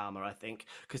Mullin and Palmer, I think,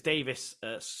 because Davis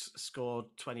scored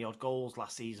 20 odd goals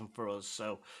last season for us.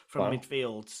 So from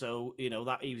midfield, so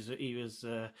that he was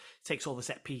takes all the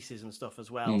set pieces and stuff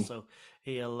as well. So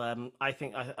he'll, I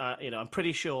think, I'm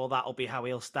pretty sure that'll be how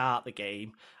he'll start the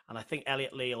game, and I think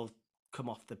Elliot Lee will come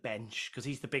off the bench because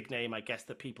he's the big name, I guess,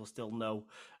 that people still know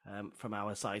from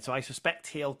our side. So I suspect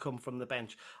he'll come from the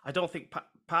bench. I don't think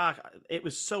Park. It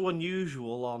was so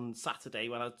unusual on Saturday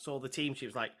when I saw the team. She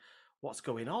was like, "What's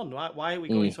going on? Why are we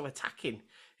going so attacking?"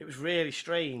 It was really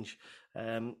strange,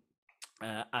 and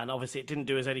obviously it didn't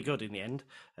do us any good in the end.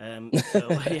 So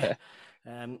yeah.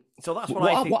 So that's what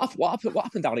I think. What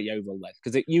happened down at Yeovil then?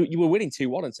 Because you were winning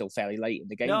 2-1 until fairly late in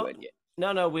the game, weren't you?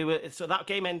 No, we were. So that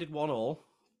game ended 1-1.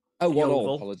 Oh,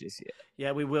 1-1, apologies.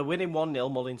 Yeah, we were winning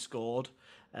 1-0, Mullin scored.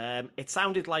 It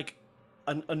sounded like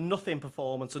a nothing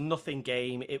performance, a nothing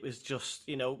game. It was just,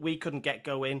 we couldn't get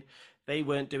going. They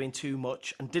weren't doing too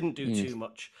much and didn't do too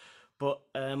much. But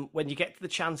when you get the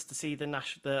chance to see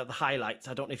the highlights,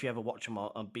 I don't know if you ever watch them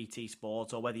on BT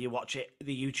Sports or whether you watch it,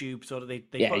 the YouTube, sort of, they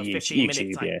put a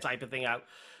 15-minute type of thing out.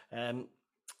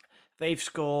 They've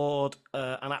scored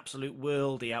an absolute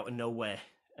worldie out of nowhere.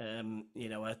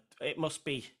 It must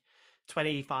be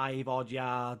 25 odd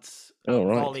yards,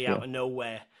 volley out of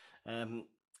nowhere, and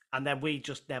then we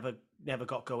just never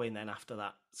got going. Then after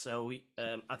that, so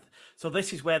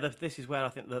this is where I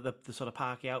think the sort of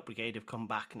Parky Out Brigade have come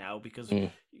back now, because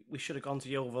we should have gone to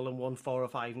Yeovil and won 4 or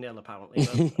 5-0 apparently.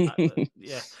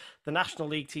 The National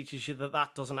League teaches you that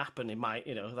doesn't happen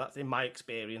that's in my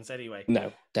experience anyway.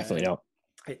 No, definitely not.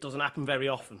 It doesn't happen very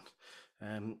often.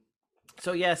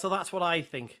 So that's what I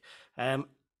think.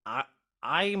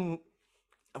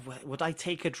 Would I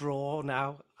take a draw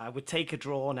now? I would take a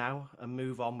draw now and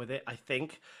move on with it, I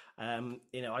think. I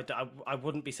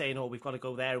wouldn't be saying, we've got to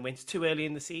go there and win. It's too early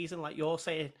in the season, like you're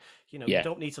saying. You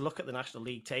don't need to look at the National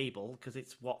League table because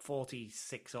it's,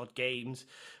 46 odd games.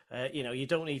 You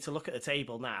don't need to look at the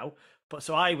table now. But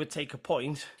so I would take a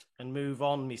point and move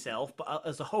on myself. But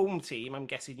as a home team, I'm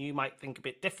guessing you might think a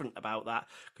bit different about that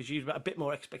because you've got a bit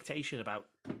more expectation about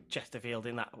Chesterfield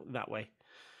in that way.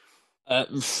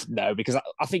 No, because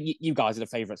I think you guys are the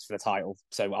favourites for the title,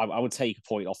 so I would take a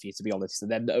point off you, to be honest.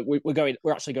 And then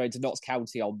we're actually going to Notts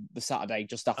County on the Saturday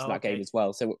just after that game as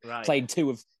well. So we're playing 2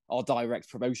 of our direct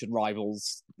promotion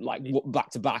rivals back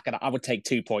to back, and I would take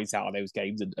 2 points out of those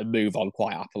games and move on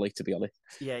quite happily, to be honest.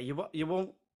 Yeah, you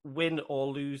won't win or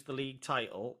lose the league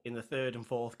title in the 3rd and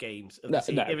 4th games of the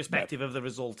season, irrespective of the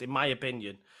result. In my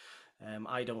opinion,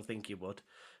 I don't think you would.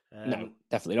 No,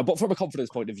 definitely not. But from a confidence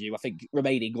point of view, I think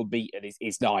remaining unbeaten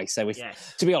is nice. So,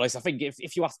 to be honest, I think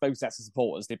if you ask both sets of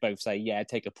supporters, they both say,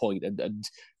 take a point. And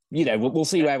we'll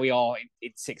see where we are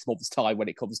in 6 months' time when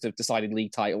it comes to deciding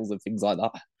league titles and things like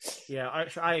that. Yeah,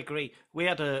 I agree. We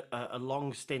had a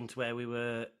long stint where we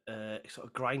were sort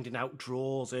of grinding out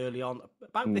draws early on,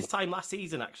 about this time last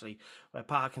season, actually, where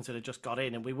Parkinson had just got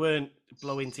in and we weren't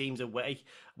blowing teams away.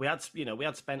 We had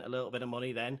spent a little bit of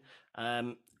money then.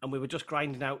 And we were just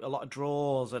grinding out a lot of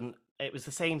draws, and it was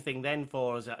the same thing then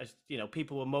for us.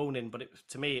 People were moaning, but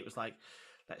to me, it was like,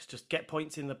 let's just get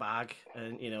points in the bag,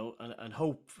 and and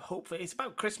hope. Hopefully, it's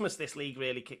about Christmas. This league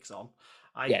really kicks on.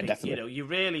 I think definitely. You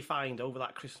really find over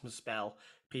that Christmas spell,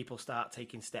 people start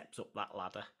taking steps up that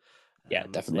ladder. Yeah,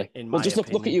 definitely. Just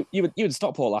look at you and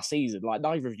Stockport last season. Like,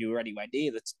 neither of you were anywhere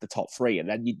near the top 3, and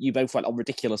then you both went on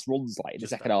ridiculous runs in the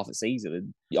second half of the season.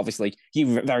 And obviously,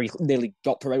 you very nearly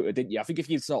got promoted, didn't you? I think if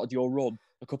you'd started your run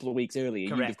a couple of weeks earlier,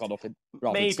 you'd have gone up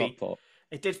rather than Stockport.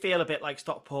 It did feel a bit like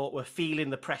Stockport were feeling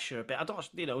the pressure a bit. I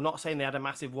don't, not saying they had a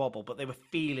massive wobble, but they were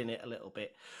feeling it a little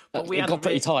bit. But it got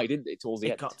pretty tight, didn't it? Towards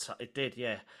the end, it did,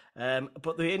 yeah.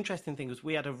 But the interesting thing was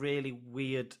we had a really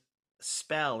weird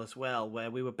spell as well where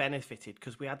we were benefited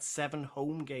because we had 7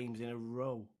 home games in a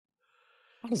row.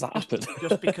 How does that happen?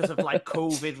 Just because of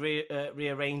COVID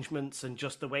rearrangements and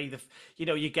just the way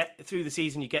you get through the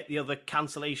season, you get the other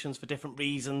cancellations for different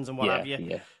reasons and what have you.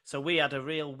 Yeah. So we had a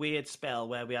real weird spell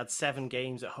where we had 7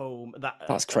 games at home.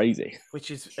 That's crazy. Which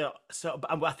is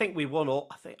I think we won all.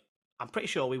 I'm pretty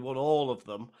sure we won all of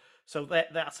them. So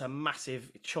that's a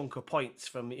massive chunk of points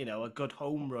from, a good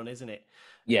home run, isn't it?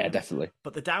 Yeah, definitely.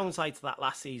 But the downside to that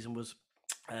last season was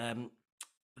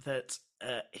that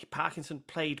Parkinson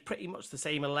played pretty much the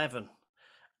same 11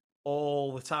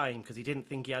 all the time because he didn't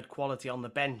think he had quality on the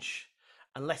bench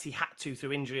unless he had to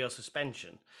through injury or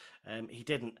suspension. He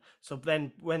didn't. So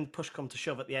then when push come to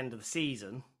shove at the end of the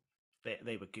season,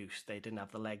 they were goose. They didn't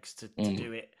have the legs to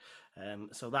do it.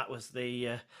 So that was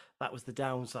the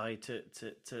downside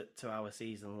to our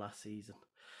season last season.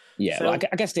 Yeah, So, well,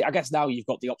 I guess now you've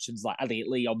got the options like Elliot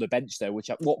Lee on the bench though, which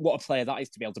what a player that is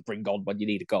to be able to bring on when you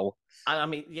need a goal. I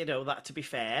mean, that to be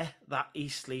fair, that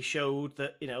Eastleigh showed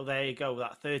that there you go,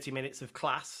 that 30 minutes of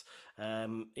class.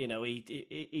 He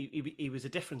was a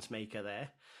difference maker there.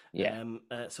 Yeah.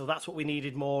 So that's what we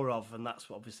needed more of, and that's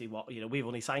obviously what we've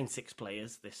only signed 6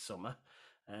 players this summer,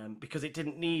 because it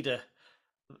didn't need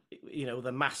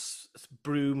the mass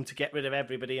broom to get rid of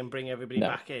everybody and bring everybody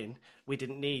back in. We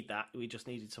didn't need that. We just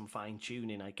needed some fine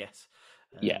tuning, I guess.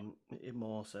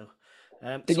 More so.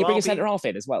 Did you bring a centre half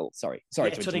in as well? Sorry. Yeah,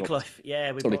 Tunnicliffe.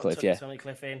 Yeah, we brought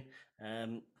Tunnicliffe in.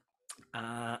 And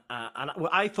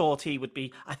I thought he would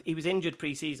be. He was injured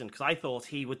pre-season because I thought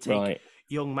he would take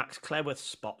young Max Cleworth's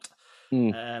spot.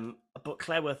 But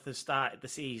Cleworth has started the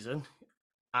season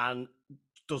and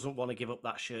doesn't want to give up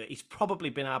that shirt. He's probably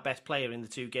been our best player in the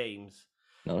 2 games.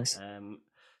 Nice.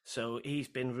 So he's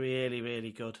been really,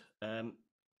 really good.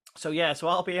 So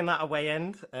I'll be in that away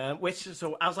end.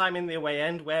 So as I'm in the away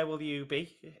end, where will you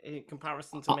be in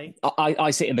comparison to me?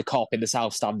 I sit in the cop in the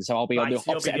south stand, so I'll be on the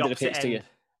opposite end of the pitch to you.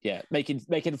 Yeah, making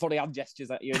funny hand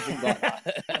gestures at you and things like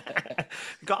that.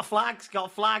 Got flags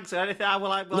or anything?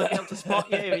 Will I be able to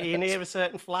spot you? Are you near a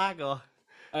certain flag or?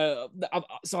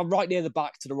 So I'm right near the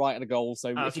back to the right of the goal.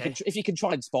 So if you can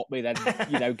try and spot me, then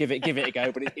give it a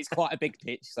go. But it's quite a big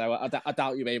pitch, so I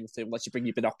doubt you'll be able to unless you bring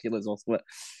your binoculars or something.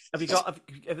 Have you got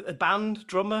a band,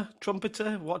 drummer,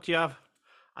 trumpeter? What do you have?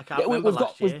 I can't remember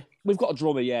last year. We've got a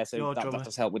drummer, yeah, so that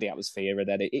does help with the atmosphere, and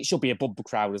then it should be a bumper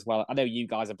crowd as well. I know you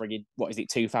guys are bringing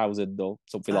 2,000 or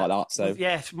something like that. So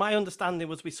yes, my understanding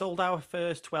was we sold our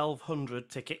first 1,200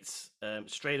 tickets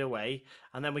straight away,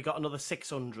 and then we got another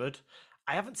 600.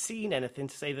 I haven't seen anything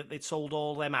to say that they'd sold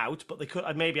all them out, but they could.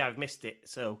 Maybe I've missed it.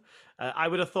 So I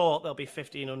would have thought there'll be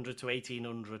 1,500 to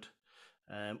 1,800,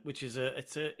 which is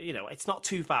it's not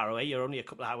too far away. You're only a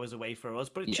couple of hours away for us,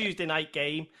 but a Tuesday night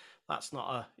game. That's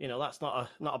not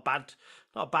a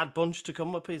bad bunch to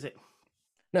come up, is it?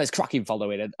 No, it's cracking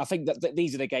following, and I think that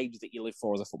these are the games that you live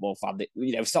for as a football fan.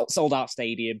 Sold out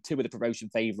stadium, 2 of the promotion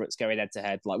favourites going head to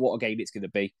head. Like, what a game it's going to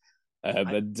be.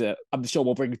 And I'm sure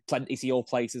we'll bring plenty to your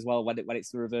place as well when it's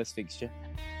the reverse fixture.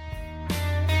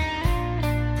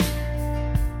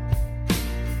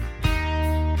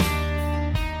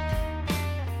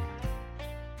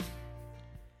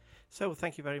 So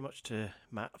thank you very much to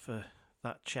Matt for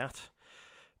that chat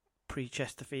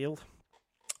pre-Chesterfield.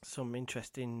 Some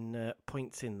interesting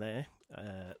points in there.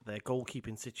 Their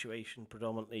goalkeeping situation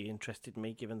predominantly interested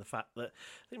me, given the fact that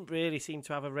they didn't really seem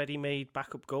to have a ready-made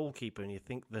backup goalkeeper. And you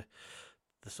think the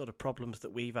sort of problems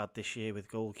that we've had this year with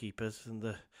goalkeepers,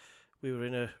 and we were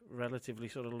in a relatively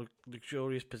sort of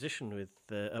luxurious position with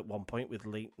at one point with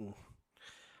Leighton,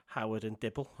 Howard, and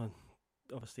Dibble, and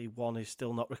obviously one is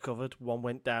still not recovered. One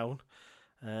went down,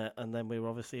 and then we were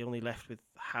obviously only left with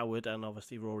Howard, and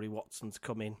obviously Rory Watson's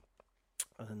come in,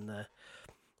 and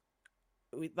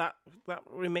that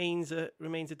remains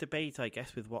a debate, I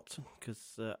guess, with Watson,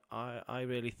 because I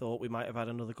really thought we might have had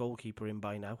another goalkeeper in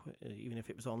by now, even if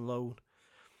it was on loan,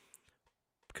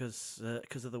 because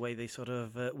of the way they sort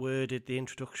of worded the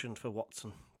introduction for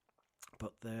Watson.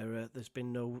 But there's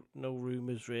been no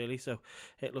rumours really, so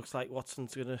it looks like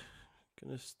Watson's gonna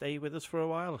stay with us for a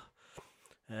while.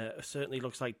 It certainly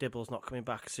looks like Dibble's not coming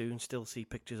back soon. Still see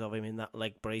pictures of him in that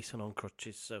leg brace and on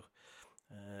crutches, so.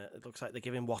 It looks like they're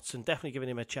definitely giving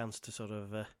him a chance to sort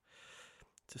of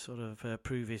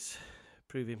prove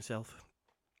himself.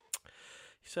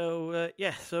 So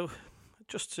so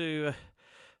just to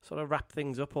sort of wrap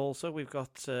things up. Also, we've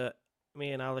got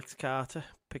me and Alex Carter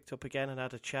picked up again and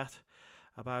had a chat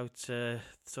about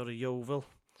sort of Yeovil,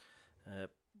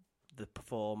 the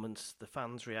performance, the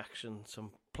fans' reaction,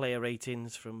 some player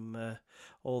ratings from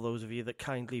all those of you that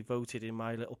kindly voted in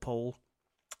my little poll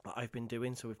that I've been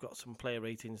doing. So we've got some player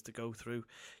ratings to go through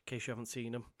in case you haven't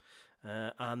seen them,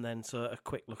 and then a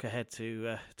quick look ahead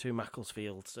to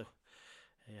Macclesfield. So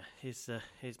here's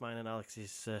mine and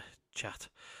Alex's chat.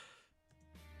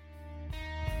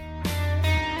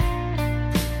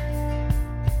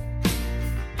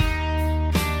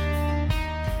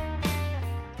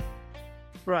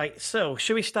 Right, so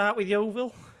should we start with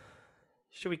Yeovil?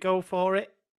 Should we go for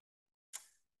it?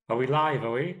 Are we live,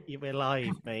 are we? We're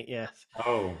live, mate. Yes.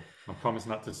 Oh, I promise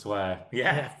not to swear.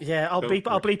 Yeah. Yeah. I'll Go bleep. for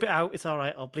I'll it. bleep it out. It's all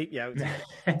right. I'll bleep you out.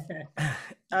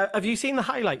 Have you seen the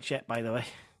highlights yet? By the way,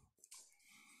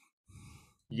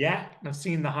 Yeah, I've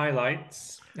seen the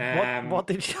highlights. what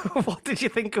did you what did you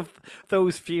think of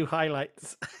those few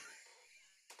highlights?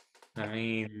 I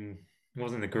mean, it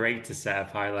wasn't the greatest set of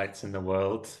highlights in the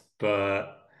world,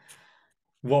 but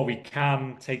what we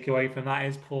can take away from that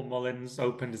is Paul Mullins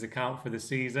opened his account for the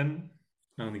season.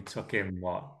 Only took him,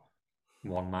 what,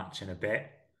 one match and a bit.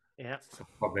 Yeah. So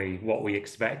probably what we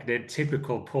expected.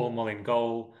 Typical Paul Mullin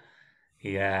goal.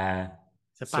 He It's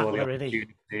a saw the battler, isn't he?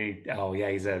 opportunity. Oh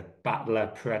yeah, he's a battler,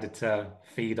 predator,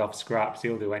 feed off scraps.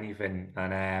 He'll do anything.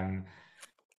 And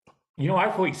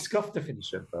I thought he scuffed the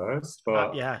finish at first,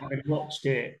 but Yeah. having watched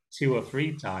it 2 or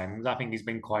 3 times, I think he's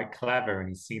been quite clever and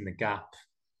he's seen the gap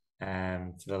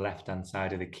to the left-hand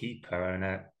side of the keeper. And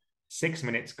at 6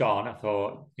 minutes gone, I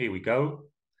thought, here we go.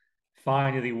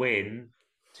 Finally win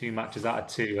 2 matches out of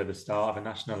 2 at the start of a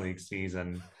National League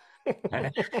season.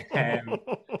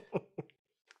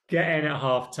 Getting at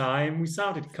half time, we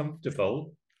sounded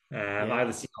comfortable. I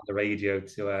listened on the radio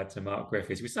to Mark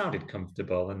Griffiths. We sounded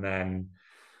comfortable, and then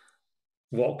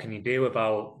what can you do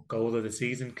about goal of the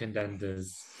season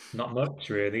contenders? Not much,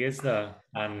 really, is there?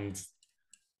 And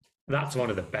that's one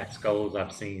of the best goals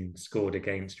I've seen scored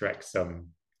against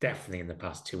Wrexham, definitely in the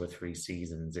past 2 or 3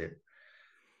 seasons. It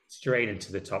straight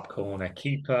into the top corner.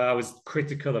 Keeper, I was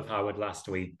critical of Howard last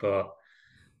week, but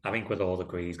I think we'll all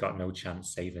agree he's got no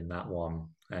chance saving that one.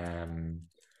 And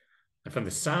from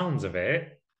the sounds of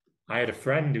it, I had a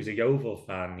friend who's a Yeovil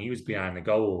fan. He was behind the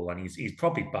goal, and he's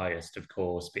probably biased, of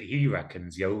course, but he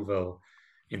reckons Yeovil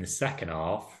in the second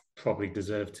half probably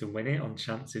deserved to win it on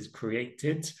chances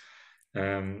created.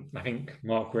 I think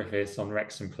Mark Griffiths on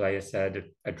Wrexham Player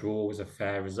said a draw was a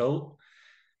fair result,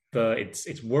 but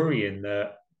it's worrying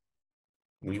that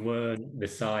we weren't the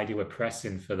side who were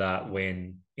pressing for that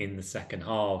win in the second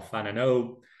half. And I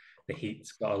know the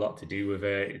heat's got a lot to do with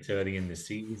it. It's early in the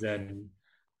season.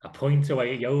 A point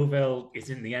away at Yeovil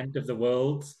isn't the end of the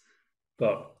world,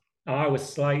 but I was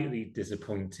slightly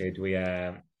disappointed we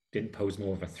didn't pose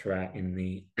more of a threat in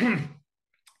the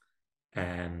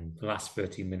last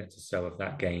 30 minutes or so of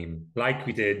that game, like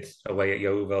we did away at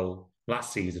Yeovil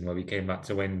last season, where we came back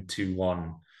to win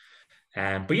 2-1.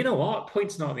 But you know what?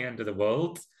 Points not the end of the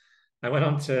world. I went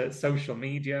on to social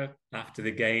media after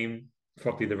the game,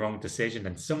 probably the wrong decision,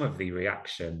 and some of the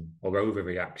reaction or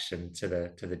overreaction to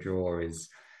the draw is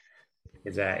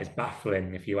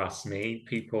baffling, if you ask me.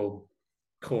 People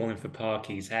calling for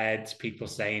Parky's head, people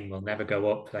saying we'll never go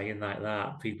up playing like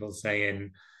that, people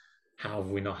saying how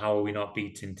are we not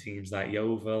beating teams like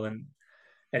Yeovil? And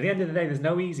at the end of the day, there's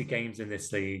no easy games in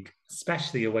this league,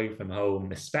 especially away from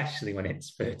home, especially when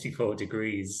it's 34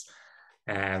 degrees.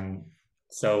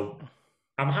 So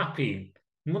I'm happy.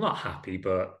 Well, not happy,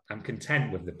 but I'm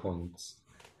content with the points.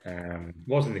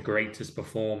 Wasn't the greatest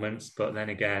performance, but then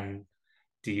again,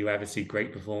 do you ever see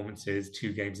great performances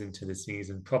 2 games into the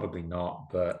season? Probably not,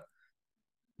 but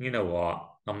you know what?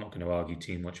 I'm not going to argue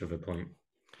too much of a point.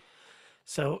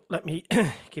 So let me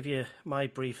give you my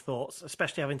brief thoughts,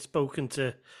 especially having spoken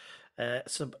to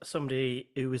somebody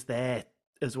who was there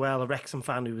as well, a Wrexham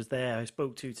fan who was there. I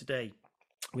spoke to today,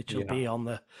 which will be on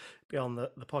the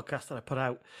podcast that I put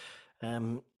out.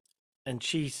 And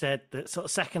she said that sort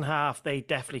of second half they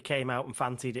definitely came out and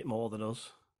fancied it more than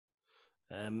us.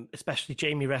 Especially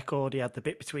Jamie Record, he had the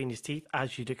bit between his teeth,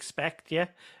 as you'd expect, yeah.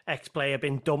 Ex-player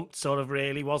been dumped, sort of,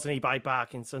 really, wasn't he, by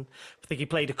Parkinson? I think he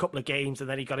played a couple of games and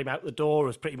then he got him out the door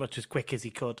as pretty much as quick as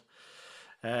he could.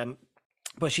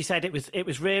 But she said it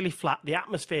was really flat. The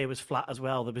atmosphere was flat as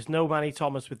well. There was no Manny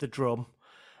Thomas with the drum.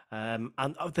 And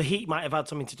the heat might have had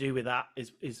something to do with that,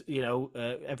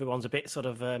 everyone's a bit sort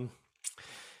of...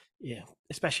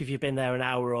 especially if you've been there an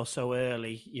hour or so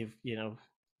early, you're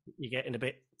getting a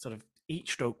bit sort of heat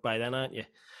stroke by then, aren't you?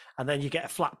 And then you get a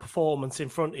flat performance in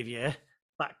front of you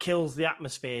that kills the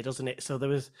atmosphere, doesn't it? So there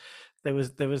was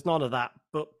none of that,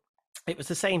 but it was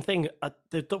the same thing.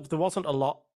 There wasn't a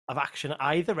lot of action at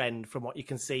either end from what you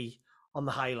can see on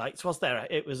the highlights, was there?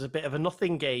 It was a bit of a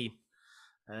nothing game.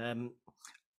 And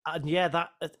yeah,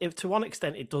 to one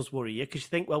extent it does worry you, because you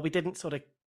think, well, we didn't sort of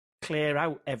clear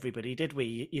out everybody, did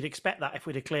we? You'd expect that if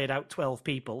we'd have cleared out 12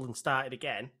 people and started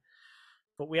again.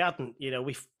 But we hadn't,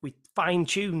 we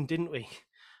fine-tuned, didn't we?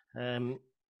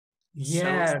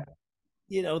 Yeah.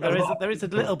 So, there is a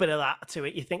little bit of that to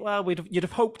it. You think, well, you'd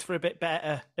have hoped for a bit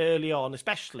better early on,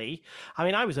 especially. I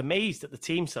mean, I was amazed at the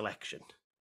team selection.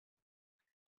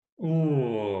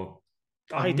 Oh,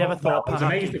 I never thought I was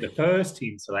amazed at Parky. the first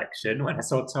team selection when I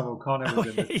saw Tom O'Connor was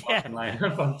in the Yeah. starting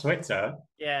lineup on Twitter.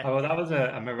 Yeah. Oh, well, that was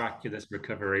a miraculous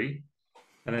recovery.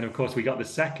 And then, of course, we got the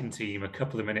second team a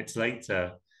couple of minutes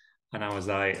later. And I was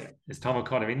like, is Tom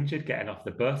O'Connor injured getting off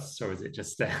the bus, or is it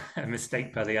just a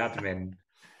mistake by the admin?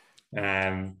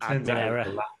 Turns Admin out it error. was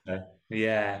the latter.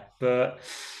 Yeah, but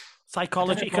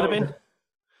Psychology could have been.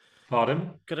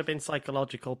 Pardon? Could have been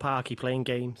psychological Parky playing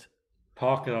games.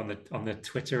 Parker on the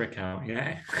Twitter account,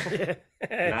 yeah.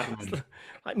 Yeah.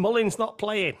 Like Mullins not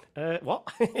playing. What?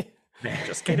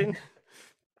 Just kidding.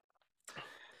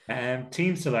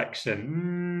 Team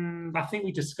selection. I think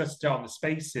we discussed it on the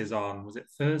Spaces on, was it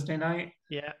Thursday night?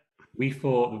 Yeah. We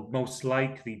thought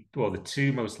the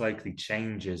two most likely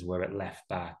changes were at left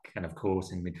back and, of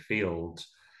course, in midfield.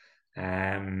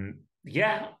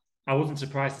 Yeah, I wasn't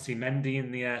surprised to see Mendy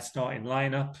in the starting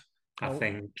lineup. I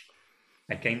think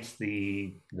against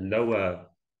the lower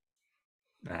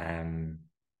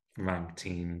ranked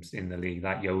teams in the league,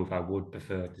 like Jove, I would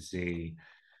prefer to see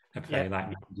a player like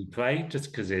Mendy play,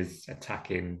 just because his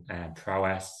attacking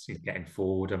prowess, he's getting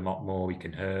forward a lot more, he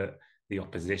can hurt the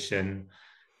opposition,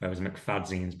 whereas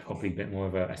McFadzean's probably a bit more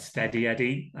of a steady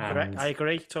Eddie. Correct, I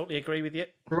agree, totally agree with you.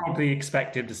 Probably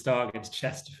expect him to start against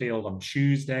Chesterfield on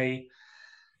Tuesday.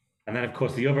 And then, of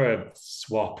course, the other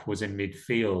swap was in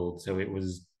midfield, so it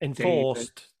was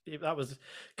enforced. That was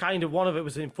kind of one of it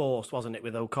was enforced, wasn't it,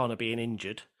 with O'Connor being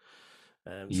injured?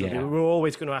 So we were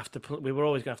always going to have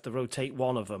to rotate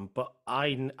one of them. But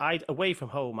I away from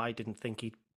home, I didn't think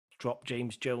he'd drop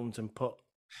James Jones and put.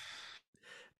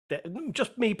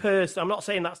 Just me personally, I'm not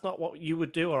saying that's not what you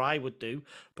would do or I would do,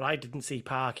 but I didn't see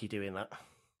Parky doing that.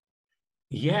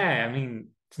 Yeah, I mean,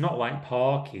 it's not like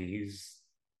Parky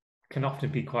can often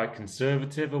be quite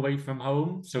conservative away from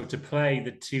home. So to play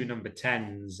the two number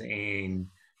 10s in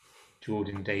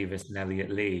Jordan Davis and Elliot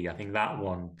Lee, I think that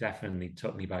one definitely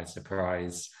took me by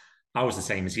surprise. I was the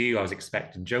same as you. I was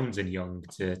expecting Jones and Young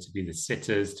to be the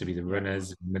sitters, to be the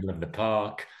runners in the middle of the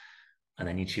park. And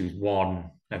then you choose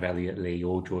one of Elliot Lee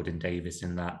or Jordan Davis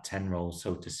in that 10 role,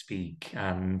 so to speak.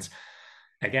 And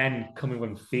again, coming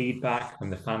from feedback from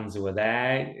the fans who were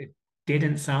there, it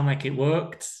didn't sound like it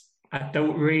worked. I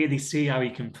don't really see how he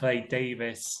can play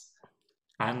Davis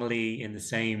and Lee in the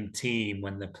same team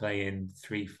when they're playing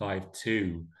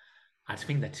 3-5-2. I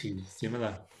think they're too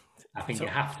similar. I think you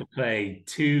have to play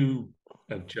two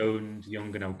of Jones,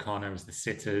 Young, and O'Connor as the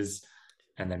sitters,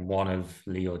 and then one of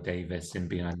Lee or Davis in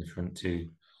behind the front two.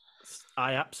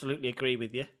 I absolutely agree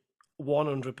with you,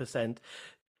 100%.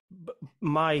 But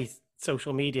my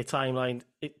social media timeline,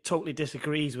 it totally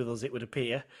disagrees with us, it would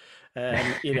appear.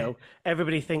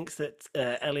 Everybody thinks that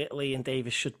Elliot Lee and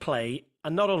Davis should play.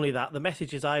 And not only that, the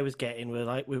messages I was getting were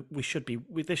like, this should be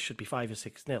 5 or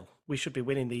 6-0. We should be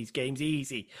winning these games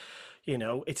easy.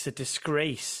 It's a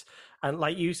disgrace. And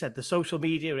like you said, the social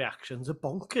media reactions are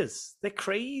bonkers. They're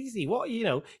crazy.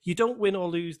 You don't win or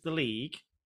lose the league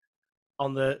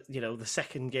on the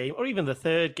second game or even the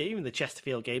third game in the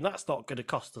Chesterfield game. That's not going to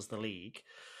cost us the league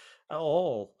at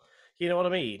all. You know what I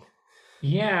mean?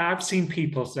 Yeah, I've seen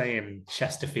people saying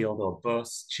Chesterfield or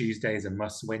bust. Tuesday's a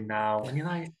must win now. And you're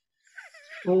like,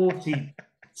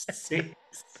 46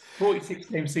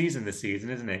 game season this season,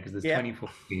 isn't it? Because there's 24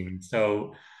 teams.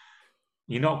 So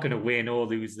you're not going to win or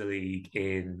lose the league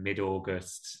in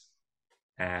mid-August.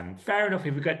 Fair enough,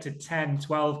 if we get to 10,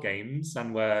 12 games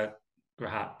and we're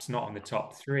perhaps not on the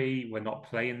top three, we're not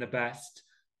playing the best,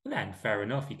 then fair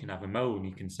enough, you can have a moan.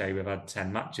 You can say we've had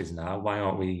 10 matches now. Why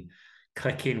aren't we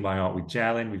clicking? Why aren't we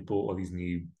gelling? We've bought all these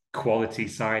new quality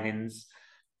signings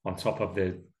on top of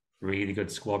the really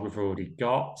good squad we've already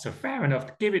got. So fair enough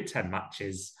to give it 10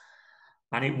 matches.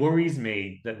 And it worries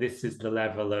me that this is the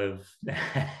level of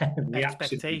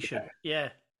expectation. Yeah.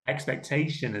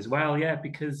 Expectation as well. Yeah,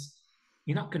 because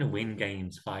you're not going to win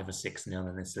games 5 or 6-0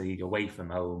 in this league away from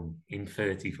home in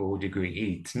 34-degree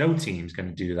heat. No team's going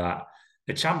to do that.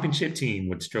 The championship team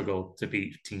would struggle to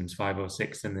beat teams 5 or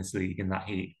 6 in this league in that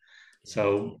heat.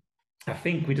 So I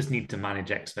think we just need to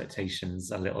manage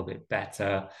expectations a little bit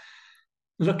better.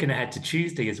 Looking ahead to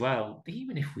Tuesday as well,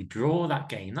 even if we draw that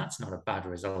game, that's not a bad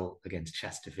result against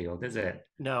Chesterfield, is it?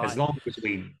 No. As long as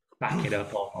we back it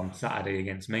up on Saturday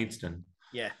against Maidstone.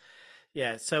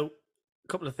 Yeah. So a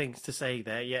couple of things to say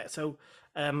there. Yeah. So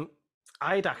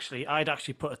I'd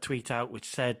actually put a tweet out which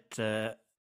said,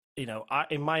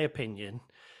 in my opinion,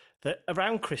 that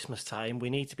around Christmas time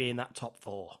we need to be in that top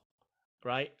 4.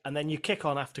 Right, and then you kick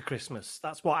on after Christmas.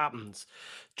 That's what happens.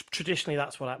 Traditionally,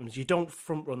 that's what happens. You don't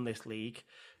front run this league,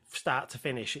 start to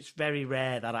finish. It's very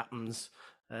rare that happens.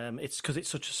 It's because it's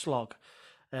such a slog.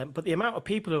 But the amount of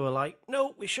people who are like,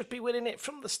 no, we should be winning it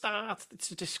from the start.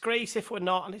 It's a disgrace if we're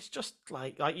not. And it's just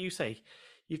like you say,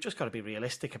 you've just got to be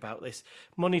realistic about this.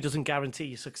 Money doesn't guarantee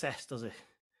your success, does it?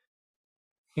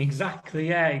 Exactly,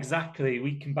 yeah, exactly.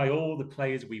 We can buy all the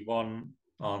players we want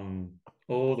on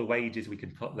all the wages we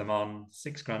can put them on,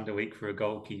 £6,000 a week for a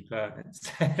goalkeeper,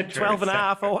 etc. 12 and a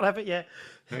half or whatever, yeah.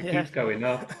 It keeps going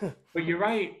up. But you're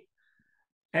right.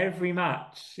 Every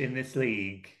match in this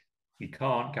league, you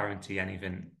can't guarantee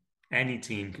anything. Any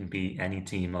team can beat any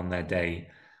team on their day.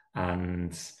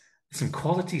 And some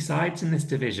quality sides in this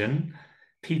division.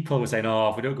 People were saying,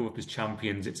 oh, if we don't go up as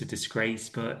champions, it's a disgrace.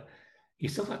 But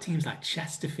you've still got teams like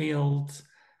Chesterfield,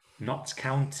 Notts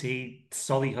County,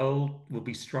 Solihull will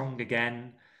be strong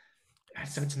again.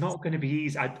 So it's not going to be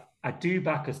easy. I do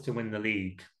back us to win the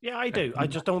league. Yeah, I do. I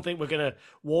just don't think we're going to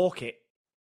walk it.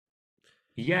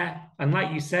 Yeah, and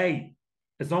like you say,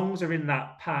 as long as they're in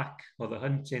that pack or the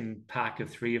hunting pack of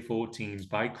 3 or 4 teams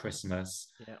by Christmas,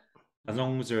 yeah, as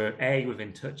long as they're A,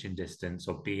 within touching distance,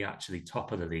 or B, actually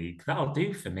top of the league, that'll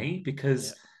do for me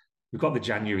because we've got the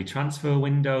January transfer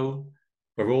window.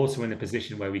 We're also in a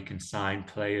position where we can sign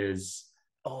players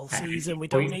all season. We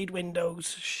don't need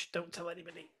windows. Shh, don't tell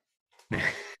anybody.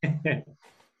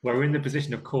 We're in the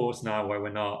position, of course, now where we're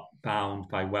not bound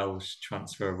by Welsh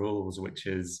transfer rules, which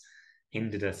has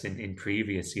hindered us in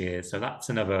previous years. So that's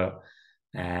another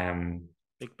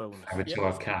big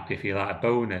bonus. Cap, if you like, a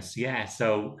bonus. Yeah.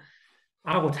 So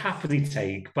I would happily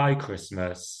take by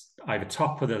Christmas either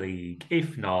top of the league,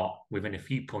 if not within a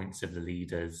few points of the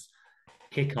leaders,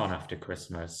 kick on after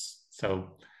Christmas.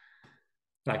 So,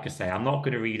 like I say, I'm not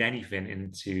going to read anything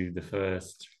into the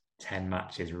first 10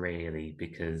 matches really,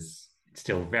 because it's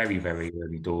still very, very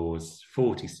early doors,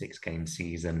 46 game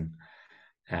season.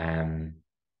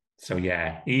 So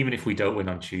yeah, even if we don't win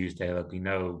on Tuesday, there'll be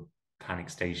no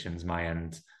panic stations my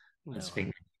end. No. I just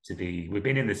think we've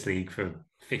been in this league for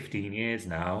 15 years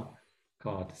now.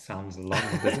 God, sounds long,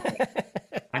 doesn't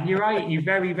it? And you're right, you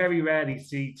very, very rarely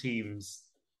see teams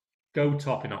go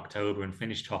top in October and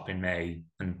finish top in May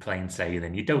and plain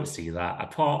sailing. You don't see that,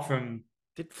 apart from...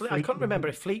 I can't remember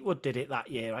if Fleetwood did it that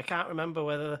year. I can't remember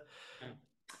whether...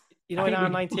 in our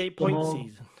 98-point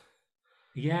season.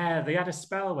 Yeah, they had a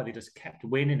spell where they just kept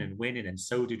winning and winning, and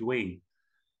so did we.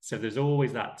 So there's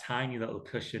always that tiny little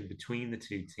cushion between the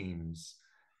two teams.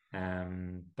 But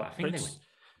I think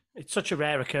it's such a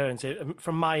rare occurrence.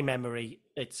 From my memory,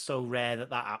 it's so rare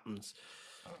that happens.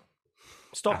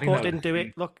 Stockport didn't do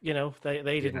it. Look,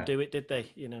 they didn't do it, did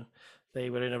they? They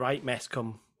were in a right mess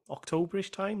come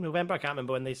October-ish time, November. I can't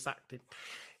remember when they sacked it.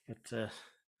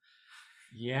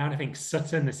 Yeah, and I think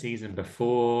Sutton the season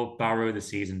before, Barrow the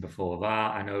season before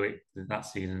that. I know that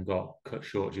season got cut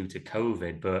short due to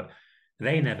COVID, but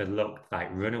they never looked like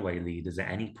runaway leaders at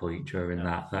any point during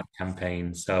that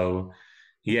campaign. So,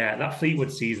 yeah, that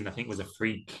Fleetwood season I think was a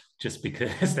freak just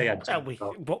because they had.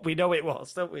 We know it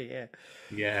was, don't we?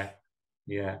 Yeah.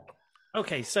 Yeah.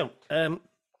 Okay, so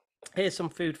here's some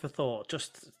food for thought.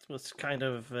 Just was kind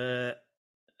of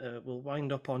we'll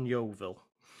wind up on Yeovil.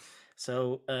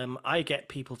 So I get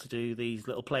people to do these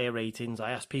little player ratings.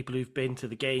 I ask people who've been to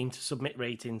the game to submit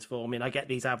ratings for me, and I get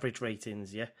these average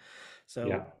ratings. Yeah.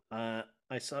 So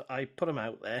I put them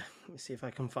out there. Let me see if I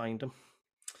can find them,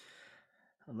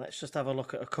 and let's just have a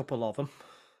look at a couple of them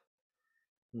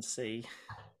and see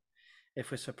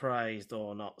if we're surprised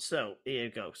or not. So here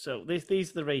you go. So these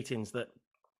are the ratings that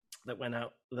went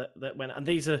out. That went, and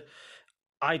these are.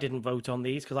 I didn't vote on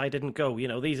these because I didn't go.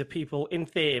 These are people in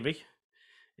theory.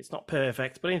 It's not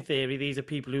perfect, but in theory, these are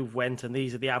people who've went, and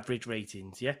these are the average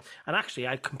ratings, yeah? And actually,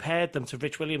 I compared them to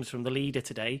Rich Williams from the Leader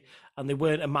today, and they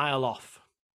weren't a mile off.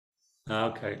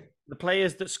 Okay. The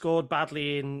players that scored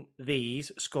badly in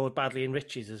these scored badly in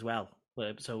Rich's as well.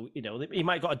 So, he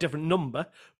might have got a different number,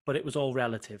 but it was all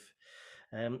relative.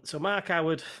 So Mark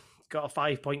Howard got a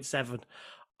 5.7.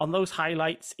 On those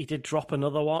highlights, he did drop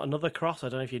another cross. I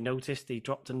don't know if you noticed, he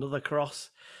dropped another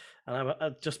cross. And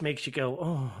it just makes you go,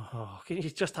 oh, can you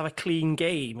just have a clean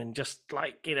game and just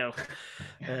can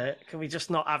we just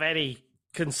not have any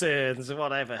concerns or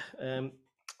whatever?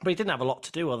 But he didn't have a lot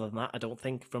to do other than that, I don't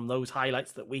think, from those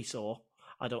highlights that we saw.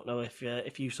 I don't know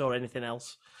if you saw anything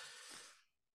else.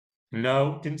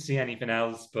 No, didn't see anything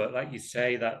else. But like you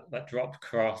say, that dropped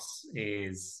cross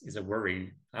is a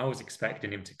worry. I was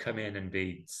expecting him to come in and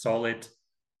be solid,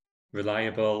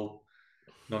 reliable,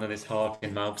 none of this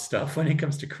heart-in-mouth stuff when it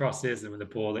comes to crosses and with the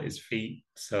ball at his feet.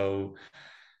 So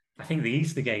I think the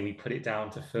Easter game, we put it down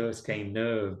to first game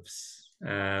nerves.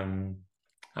 I'm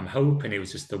hoping it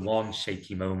was just the one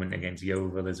shaky moment against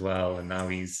Yeovil as well. And now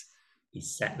he's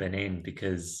settling in,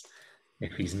 because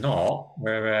if he's not,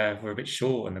 we're a bit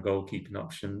short on the goalkeeping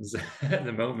options at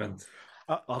the moment.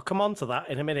 I'll come on to that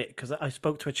in a minute because I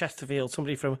spoke to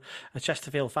somebody from a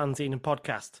Chesterfield fanzine and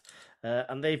podcast,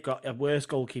 and they've got a worse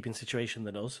goalkeeping situation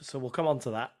than us. So we'll come on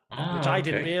to that, which I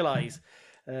didn't Okay. realise.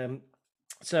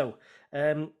 So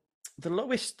the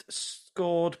lowest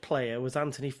scored player was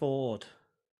Anthony Ford.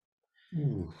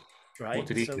 Ooh, what Right,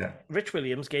 did he so get? Rich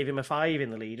Williams gave him a 5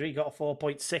 in the leader. He got a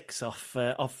 4.6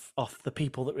 off the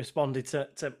people that responded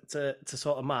to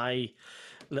sort of my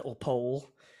little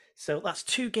poll. So that's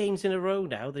 2 games in a row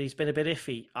now that he's been a bit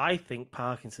iffy. I think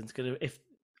Parkinson's going to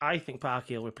I think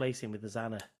Parky will replace him with the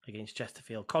Zana against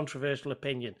Chesterfield. Controversial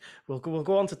opinion. We'll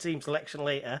go on to team selection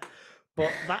later,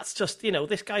 but that's just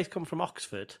this guy's come from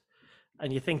Oxford,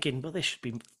 and you're thinking, well, this should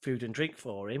be food and drink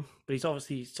for him, but he's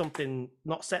obviously something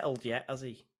not settled yet, has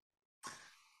he?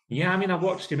 Yeah, I mean, I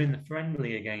watched him in the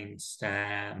friendly against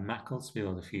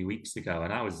Macclesfield a few weeks ago,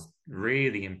 and I was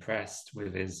really impressed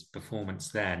with his performance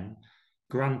then.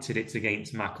 Granted, it's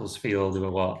against Macclesfield, who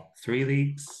are what, 3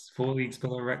 leagues, 4 leagues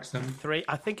below Wrexham? 3,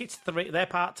 I think it's 3. They're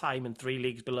part time and 3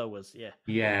 leagues below us. Yeah.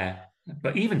 Yeah,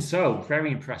 but even so,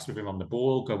 very impressed with him on the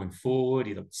ball, going forward.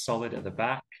 He looked solid at the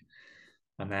back.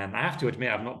 And then I have to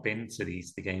admit, I've not been to the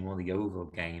game or the Oval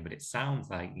game, but it sounds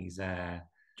like he's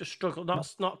Just struggled.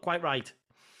 Not quite right.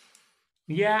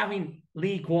 yeah, I mean,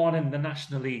 League One and the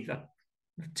National League are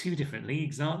 2 different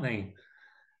leagues, aren't they?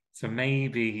 So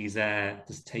maybe he's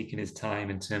just taking his time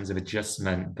in terms of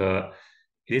adjustment, but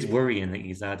it is worrying that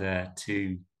he's had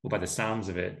 2, well, by the sounds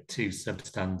of it, 2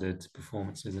 substandard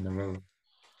performances in a row.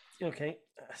 Okay,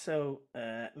 so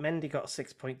Mendy got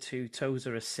 6.2,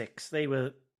 Tozer a 6. They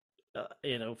were,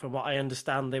 from what I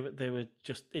understand, they were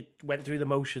just, it went through the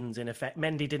motions in effect.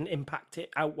 Mendy didn't impact it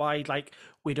out wide like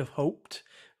we'd have hoped.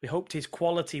 We hoped his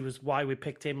quality was why we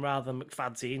picked him rather than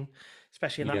McFadzean,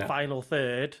 especially in that Yeah. final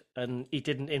third, and he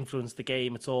didn't influence the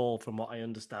game at all, from what I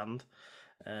understand.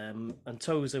 And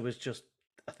Tozer was just,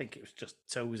 I think it was just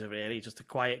Tozer really, just a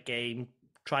quiet game,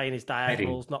 trying his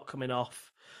diagonals, not coming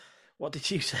off. What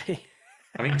did you say?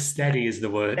 I think steady is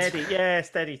the word.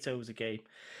 Steady Tozer game.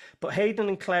 But Hayden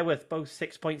and Cleworth both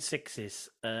 6.6s,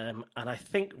 and I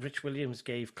think Rich Williams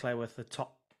gave Cleworth a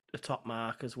top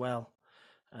mark as well.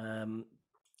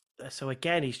 So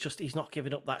again, he's not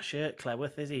giving up that shirt,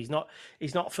 Cleworth, is he?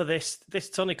 He's not for this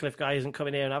Tunnicliffe guy isn't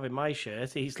coming here and having my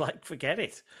shirt. He's like, forget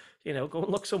it, go and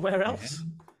look somewhere else.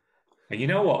 Yeah. And you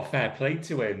know what? Fair play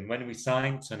to him. When we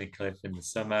signed Tunnicliffe in the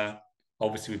summer,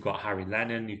 obviously we've got Harry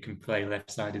Lennon who can play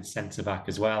left-sided centre back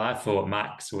as well. I thought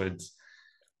Max would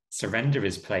surrender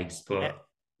his place, but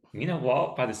you know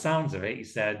what? By the sounds of it, he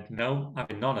said, "No,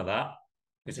 having none of that.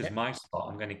 This is my spot.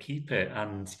 I'm going to keep it."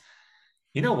 And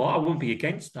you know what? I wouldn't be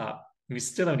against that. He was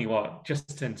still only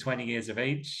just turned 20 years of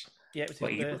age. Yeah, it was his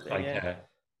But he birthday, looked like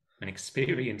an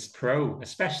experienced pro,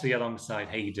 especially alongside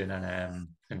Hayden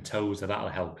and Tozer. That'll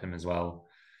help him as well.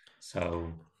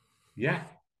 So, yeah,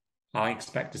 I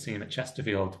expect to see him at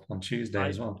Chesterfield on Tuesday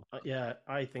as well. Yeah,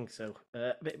 I think so.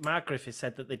 Mark Griffiths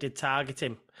said that they did target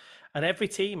him. And every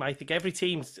team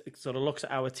sort of looks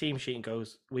at our team sheet and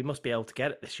goes, we must be able to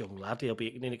get at this young lad. He'll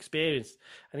be inexperienced.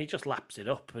 And he just laps it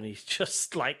up and he's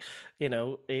just like,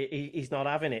 he's not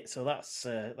having it. So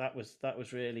that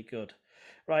was really good.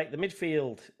 Right, the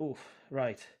midfield. Oh,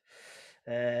 right.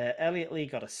 Elliot Lee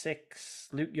got a 6.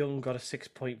 Luke Young got a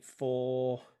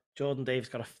 6.4. Jordan Davis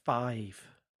got a 5.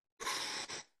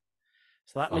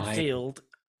 So that midfield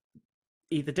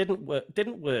either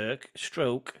didn't work,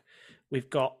 stroke.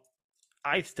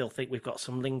 I still think we've got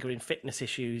some lingering fitness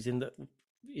issues in that,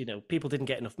 people didn't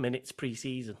get enough minutes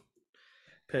pre-season,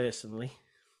 personally.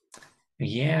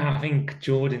 Yeah, I think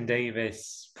Jordan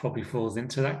Davis probably falls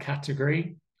into that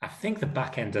category. I think the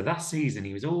back end of that season,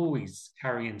 he was always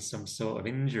carrying some sort of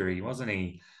injury, wasn't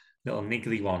he? Little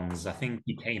niggly ones. I think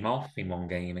he came off in one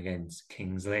game against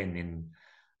Kings Lynn in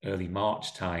early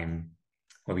March time,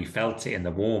 where we felt it in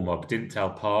the warm-up, didn't tell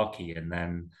Parky, and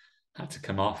then had to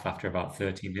come off after about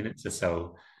 30 minutes or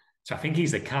so. So I think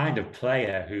he's the kind of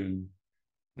player who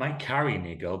might carry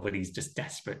niggle, but he's just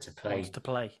desperate to play.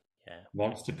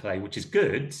 Wants to play, which is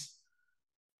good,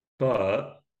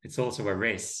 but it's also a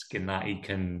risk in that he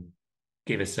can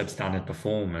give a substandard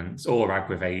performance or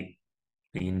aggravate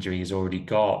the injury he's already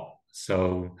got.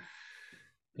 So,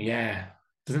 yeah,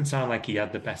 doesn't sound like he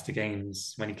had the best of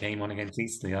games when he came on against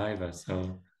Eastleigh either.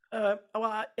 So,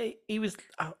 he was.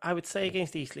 I would say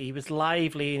against Eastleigh, he was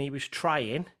lively and he was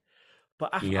trying.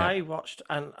 But after I watched,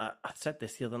 and I said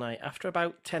this the other night, after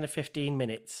about 10 or 15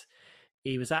 minutes,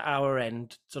 he was at our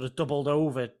end, sort of doubled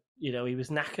over. He was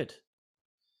knackered.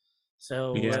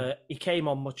 So he came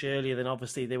on much earlier than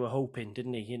obviously they were hoping,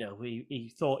 didn't he?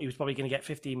 He thought he was probably going to get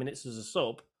 15 minutes as a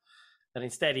sub. And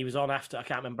instead he was on after, I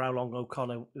can't remember how long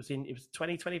O'Connor was in. It was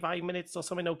 20, 25 minutes or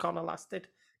something O'Connor lasted.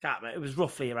 Can't remember. It was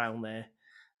roughly around there.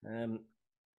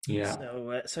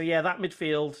 So that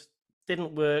midfield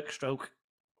didn't work, stroke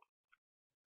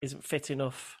isn't fit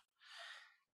enough,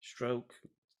 stroke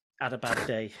had a bad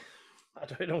day. I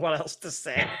don't know what else to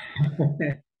say.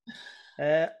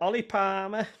 Ollie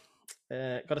Palmer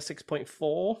got a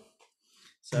 6.4.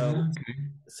 So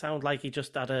it sounded like he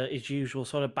just had his usual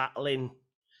sort of battling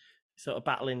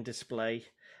display.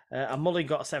 And Mullin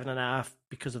got a 7.5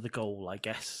 because of the goal, I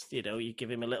guess. You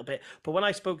give him a little bit. But when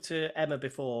I spoke to Emma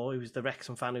before, who was the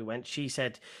Wrexham fan who went, she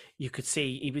said you could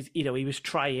see he was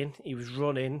trying, he was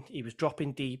running, he was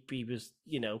dropping deep, he was,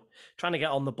 trying to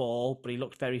get on the ball, but he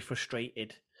looked very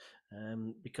frustrated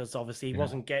because obviously he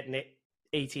wasn't getting it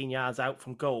 18 yards out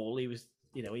from goal. He was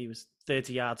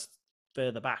 30 yards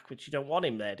further back, which you don't want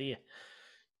him there, do you?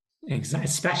 Exactly,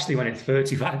 especially when it's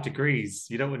 35 degrees.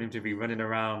 You don't want him to be running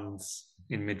around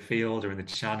in midfield or in the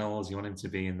channels. You want him to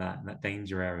be in that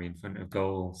danger area in front of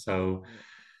goal. So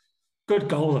good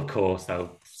goal, of course,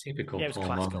 though. Typical it was Paul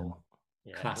class Mullin. goal.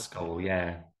 Class goal,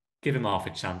 yeah. Give him half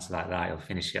a chance like that, he'll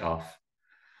finish it off.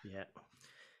 Yeah.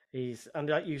 And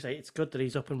like you say, it's good that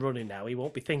he's up and running now. He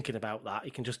won't be thinking about that. He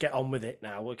can just get on with it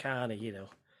now, can't he?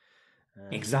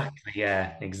 Exactly,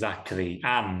 yeah, exactly.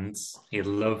 And he'd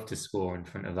love to score in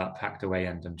front of that packed away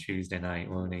end on Tuesday night,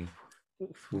 won't he?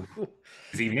 Because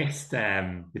he missed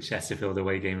the Chesterfield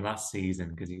away game last season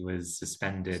because he was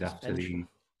suspended after the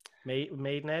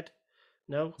Maidenhead.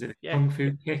 No, was it the Kung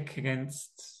Fu kick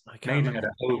against Maidenhead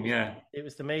at home? Yeah, it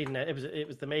was the Maidenhead. It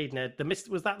was the Maidenhead.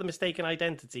 Was that the mistaken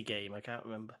identity game? I can't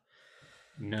remember.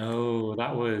 No,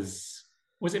 that was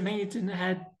it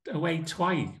Maidenhead away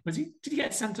twice? Did he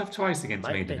get sent off twice against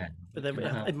Maidenhead?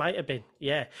 It might have been,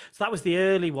 yeah. So that was the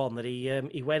early one that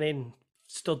he went in,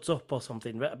 studs up or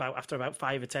something after about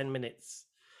 5 or 10 minutes.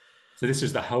 So this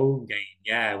was the home game,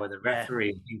 yeah, where the referee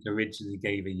I think originally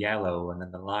gave a yellow and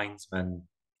then the linesman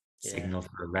signaled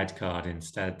for a red card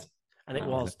instead. And it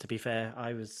was, to be fair,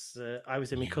 I was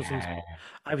in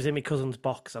my cousin's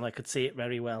box and I could see it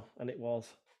very well, and it was.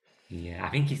 Yeah, I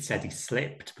think he said he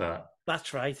slipped, but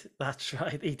that's right.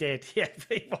 He did. Yeah,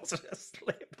 but it wasn't a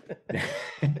slip.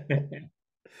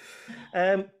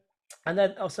 And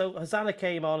then also Hosanna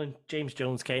came on and James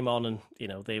Jones came on, and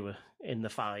they were in the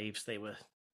fives. They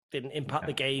didn't impact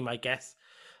the game, I guess,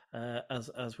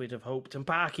 as we'd have hoped. And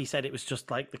Parky said it was just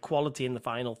like the quality in the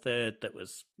final third that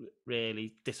was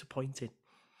really disappointing.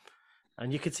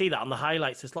 And you could see that on the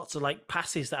highlights. There's lots of like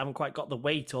passes that haven't quite got the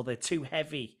weight or they're too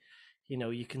heavy.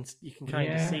 You can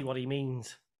kind of see what he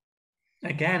means.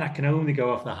 Again, I can only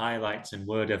go off the highlights and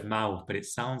word of mouth, but it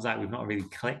sounds like we've not really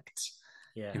clicked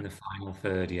in the final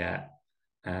third yet.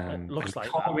 It looks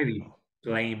like can't really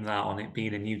blame that on it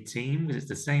being a new team because it's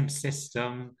the same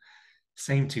system,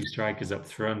 same two strikers up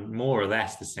front, more or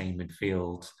less the same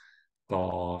midfield,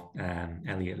 bar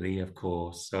Elliot Lee, of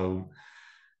course. So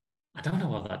I don't know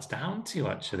what that's down to,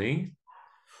 actually.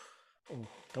 Oh,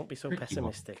 don't be so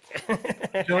pessimistic.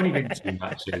 It's only been 2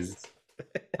 matches.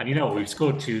 And we've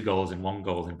scored 2 goals and 1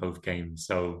 goal in both games.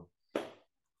 So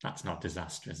that's not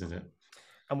disastrous, is it?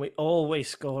 And we always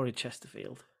score in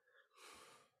Chesterfield.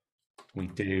 We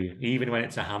do. Even when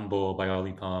it's a handball by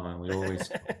Ollie Palmer, we always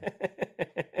score.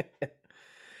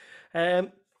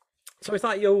 So is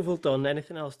that Yeovil done?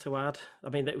 Anything else to add? I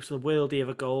mean, it was a worldie of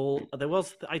a goal.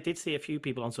 I did see a few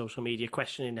people on social media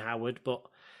questioning Howard, but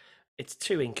it's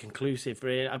too inconclusive,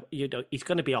 really. He's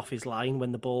going to be off his line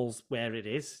when the ball's where it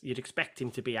is. You'd expect him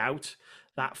to be out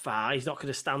that far. He's not going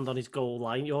to stand on his goal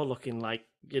line. You're looking like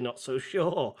you're not so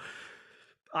sure.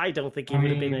 I don't think he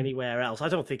would have been anywhere else. I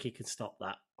don't think he can stop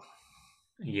that.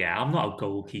 Yeah, I'm not a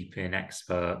goalkeeping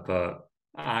expert, but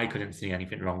I couldn't see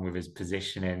anything wrong with his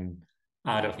positioning.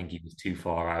 I don't think he was too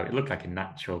far out. It looked like a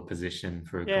natural position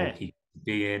for a goalkeeper to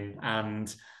be in.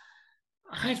 And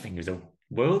I think it was a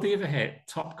worldie of a hit.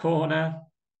 Top corner.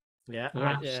 Yeah.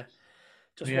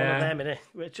 Just one of them, innit?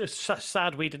 It's just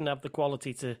sad we didn't have the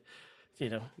quality to,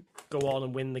 go on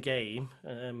and win the game.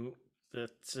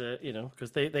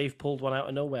 Because they've pulled one out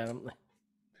of nowhere, haven't they?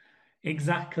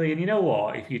 Exactly. And you know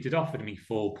what? If you'd offered me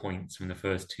 4 points from the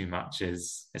first 2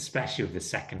 matches, especially with the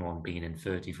second one being in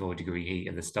 34-degree heat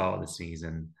at the start of the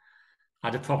season,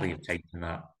 I'd have probably taken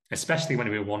that, especially when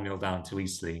we were 1-0 down to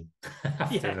Eastleigh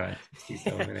after that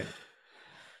 67 minutes.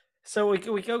 So we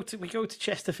go to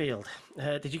Chesterfield.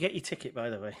 Did you get your ticket, by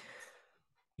the way?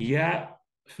 Yeah,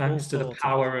 thanks to the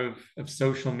power of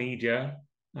social media,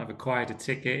 I've acquired a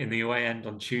ticket in the away end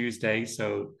on Tuesday.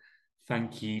 So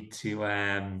thank you to,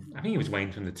 I think it was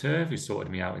Wayne from the Turf who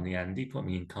sorted me out in the end. He put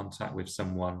me in contact with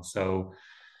someone. So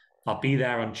I'll be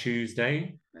there on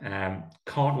Tuesday.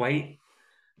 Can't wait.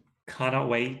 Cannot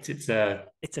wait. It's a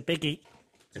biggie.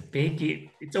 It's a biggie.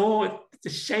 It's a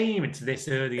shame it's this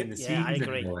early in the season. Yeah, I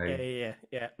agree.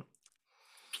 Yeah.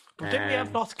 But didn't we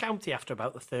have Notts County after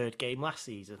about the third game last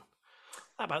season?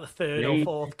 About the third or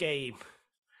fourth game,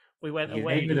 we went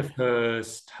away. They were the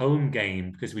first home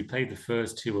game because we played the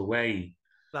first two away.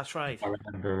 That's right. If I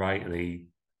remember rightly.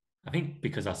 I think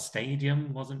because our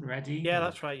stadium wasn't ready. Yeah,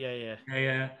 that's right.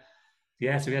 Yeah.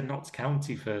 Yeah, so we had Notts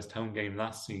County first home game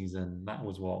last season. That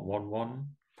was what, 1-1?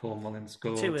 Paul Mullins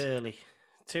scored.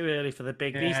 Too early for these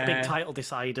big title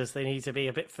deciders. They need to be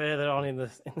a bit further on in the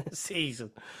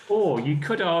season. Or you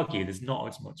could argue there's not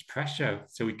as much pressure,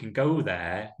 so we can go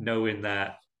there knowing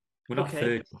that we're not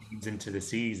 30 games into the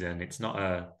season. It's not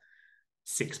a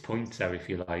 6-pointer, if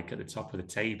you like, at the top of the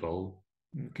table.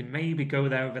 We can maybe go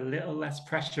there with a little less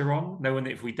pressure on, knowing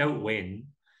that if we don't win,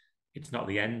 it's not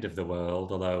the end of the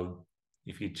world. Although,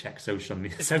 if you check social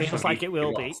media, it feels like it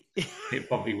will be. It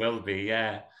probably will be,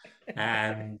 yeah.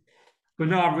 But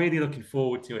no, I'm really looking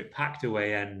forward to it. Packed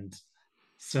away and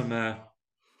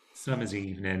summer's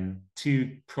evening,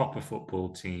 two proper football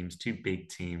teams, two big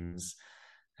teams.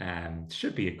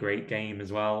 Should be a great game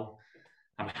as well.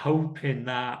 I'm hoping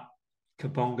that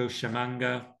Kabongo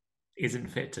Shamanga isn't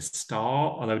fit to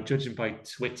start, although judging by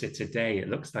Twitter today, it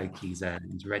looks like he's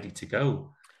ready to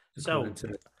go. So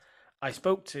I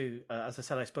spoke to, as I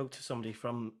said, I spoke to somebody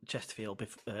from Chesterfield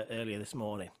earlier this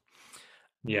morning.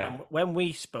 Yeah. And when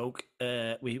we spoke,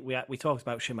 we talked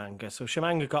about Shamanga. So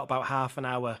Shamanga got about half an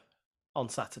hour on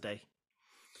Saturday.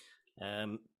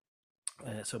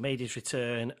 So made his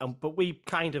return, but we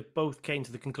kind of both came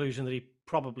to the conclusion that he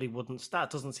probably wouldn't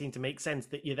start. Doesn't seem to make sense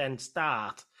that you then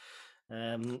start.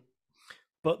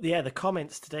 But yeah, the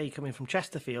comments today coming from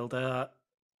Chesterfield are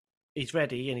he's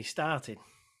ready and he's starting.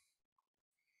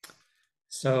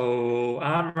 So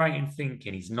I'm right in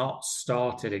thinking he's not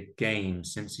started a game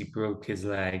since he broke his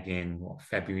leg in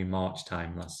February, March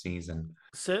time last season.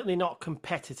 Certainly not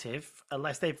competitive,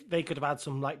 unless they could have had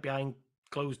some like behind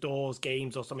closed doors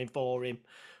games or something for him,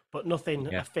 but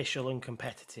nothing official and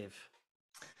competitive.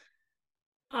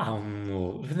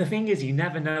 The thing is, you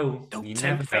never know. Don't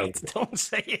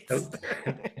say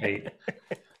it.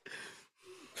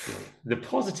 The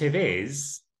positive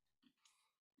is,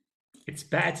 it's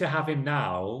better to have him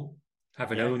now,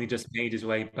 having only just made his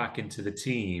way back into the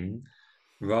team,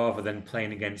 rather than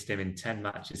playing against him in 10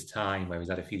 matches' time, where he's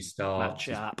had a few starts,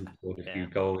 he's scored a few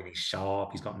goals, he's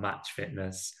sharp, he's got match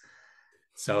fitness.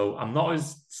 So I'm not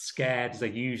as scared as I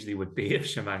usually would be of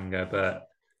Shamanga, but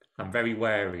I'm very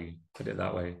wary, put it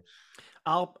that way.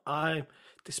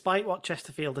 Despite what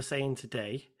Chesterfield are saying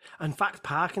today, in fact,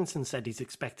 Parkinson said he's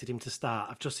expected him to start.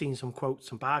 I've just seen some quotes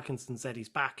from Parkinson said he's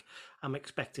back. I'm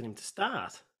expecting him to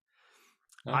start.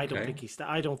 Okay. I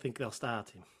don't think they'll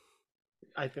start him.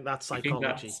 I think that's psychology.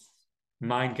 Think that's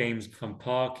mind games from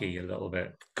Parky a little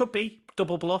bit. Could be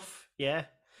double bluff. Yeah.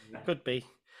 Could be.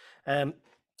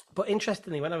 But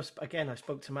interestingly, when I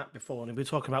spoke to Matt before, and we were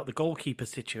talking about the goalkeeper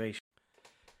situation.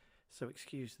 So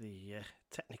excuse the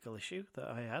technical issue that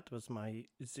I had, was my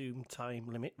Zoom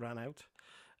time limit ran out.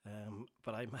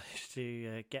 But I managed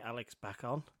to get Alex back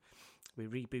on. We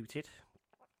rebooted.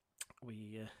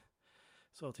 We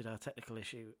sorted our technical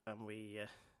issue, and we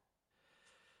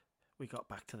got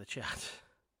back to the chat.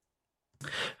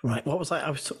 Right, what was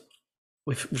that?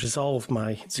 We've resolved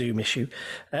my Zoom issue.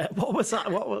 What was that?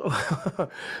 I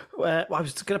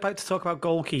was about to talk about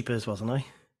goalkeepers, wasn't I?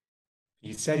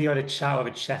 You said you had a chat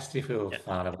with a Chesterfield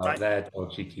fan about their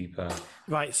dodgy keeper.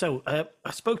 Right, so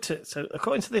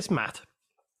according to this, Matt,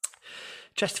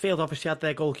 Chesterfield obviously had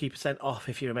their goalkeeper sent off,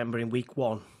 if you remember, in week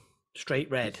 1. Straight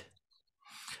red.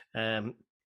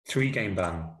 3-game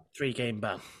ban. 3-game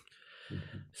ban.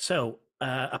 Mm-hmm. So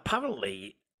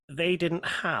apparently they didn't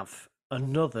have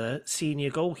another senior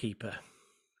goalkeeper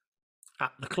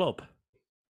at the club.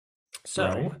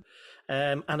 So,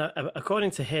 and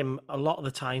according to him, a lot of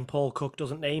the time, Paul Cook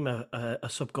doesn't name a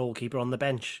sub-goalkeeper on the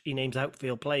bench. He names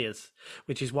outfield players,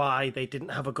 which is why they didn't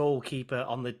have a goalkeeper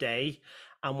on the day,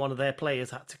 and one of their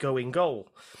players had to go in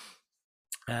goal.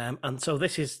 And so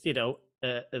this is,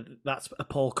 that's a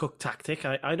Paul Cook tactic.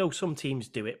 I know some teams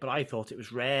do it, but I thought it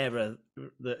was rarer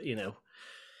that,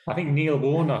 I think Neil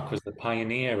Warnock was the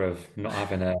pioneer of not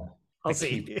having a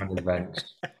keeper on the bench.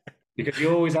 Because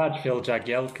you always had Phil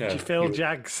Jagielka. Phil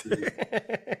Jags.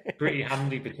 Pretty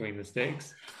handy between the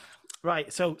sticks.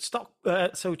 Right, so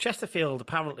so Chesterfield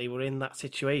apparently were in that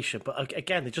situation, but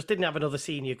again, they just didn't have another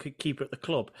senior keeper at the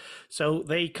club, so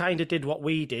they kind of did what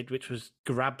we did, which was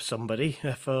grab somebody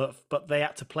but they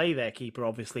had to play their keeper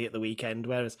obviously at the weekend,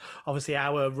 whereas obviously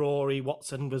our Rory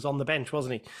Watson was on the bench,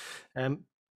 wasn't he?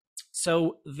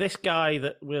 So this guy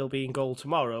that will be in goal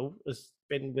tomorrow has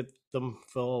been with them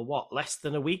for what, less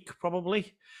than a week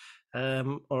probably,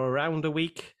 or around a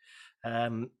week.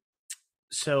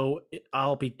 So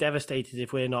I'll be devastated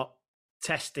if we're not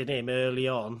testing him early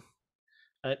on.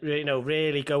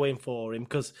 Really going for him,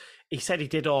 because he said he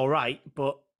did all right,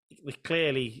 but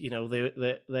clearly,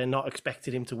 they're not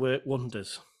expecting him to work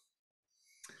wonders.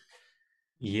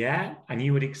 Yeah, and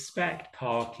you would expect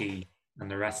Parky and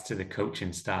the rest of the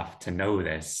coaching staff to know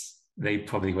this. They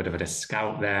probably would have had a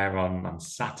scout there on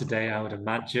Saturday, I would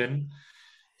imagine.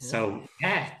 Yeah. So,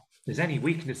 yeah, if there's any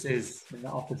weaknesses in the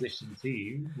opposition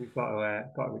team, we've got to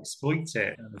exploit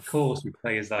it. And of course, with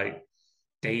players like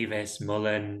Davis,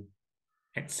 Mullen,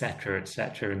 etc.,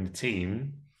 in the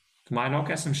team, might not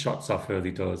get some shots off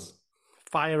early doors.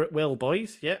 Fire at will,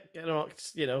 boys. Yeah,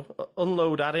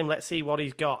 unload at him. Let's see what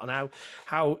he's got and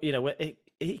how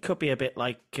he could be a bit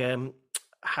like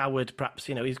Howard. Perhaps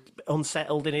he's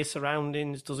unsettled in his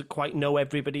surroundings, doesn't quite know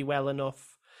everybody well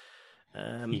enough.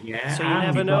 So you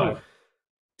never know.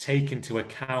 Take into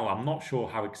account, I'm not sure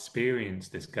how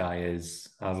experienced this guy is.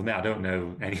 I admit I don't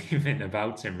know anything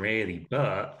about him really,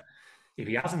 but if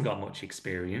he hasn't got much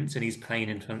experience and he's playing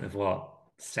in front of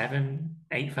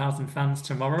 7,000-8,000 fans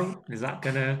tomorrow, is that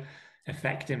going to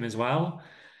affect him as well?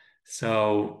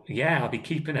 So yeah, I'll be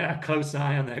keeping a close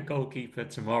eye on their goalkeeper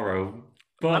tomorrow.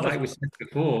 But like we said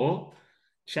before,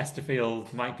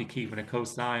 Chesterfield might be keeping a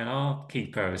close eye on our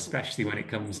keeper, especially when it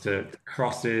comes to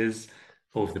crosses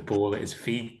or the ball at his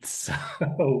feet. So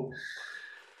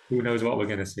who knows what we're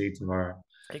going to see tomorrow.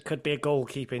 It could be a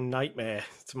goalkeeping nightmare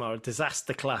tomorrow.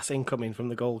 Disaster class incoming from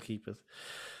the goalkeepers.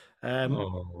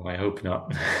 I hope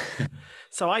not.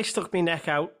 So I stuck my neck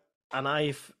out, and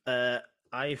I've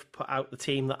put out the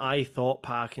team that I thought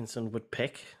Parkinson would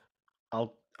pick.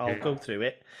 I'll go through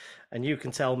it, and you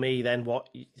can tell me then what.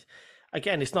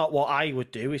 Again, it's not what I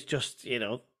would do. It's just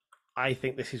I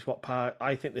think this is what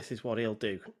he'll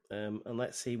do, and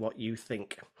let's see what you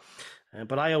think.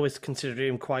 But I always consider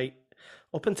him quite.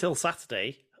 Up until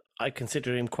Saturday, I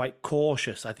consider him quite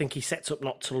cautious. I think he sets up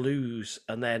not to lose,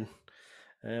 and then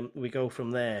we go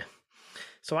from there.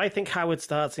 So I think Howard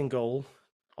starts in goal,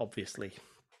 obviously.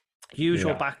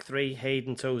 Usual back three,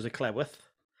 Hayden, Tozer, Cleworth.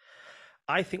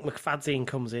 I think McFadzean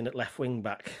comes in at left wing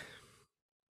back.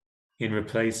 In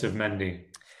replace of Mendy.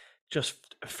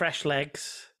 Just fresh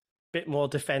legs, bit more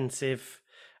defensive.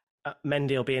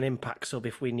 Mendy will be an impact sub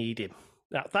if we need him.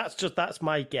 Now, that's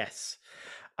my guess.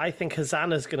 I think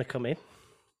Hosanna's going to come in.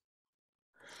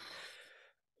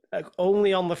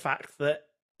 Only on the fact that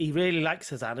he really likes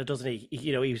Hosanna, doesn't he?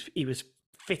 He was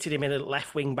fitted him in at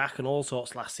left wing back and all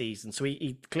sorts last season, so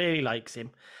he clearly likes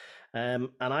him. And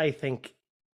I think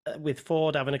with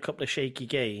Ford having a couple of shaky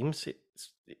games,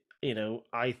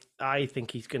 I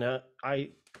think he's going to. I'm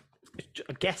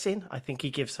guessing. I think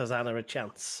he gives Hosanna a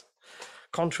chance.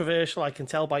 Controversial, I can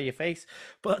tell by your face,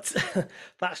 but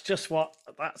that's just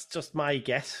my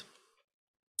guess.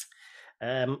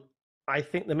 I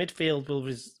think the midfield will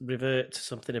revert to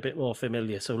something a bit more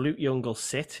familiar. So Luke Young will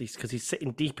sit, because he's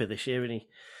sitting deeper this year, isn't he?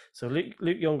 So Luke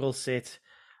Young will sit.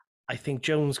 I think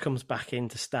Jones comes back in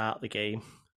to start the game,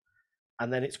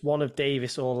 and then it's one of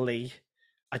Davis or Lee.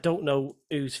 I don't know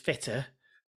who's fitter,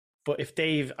 but if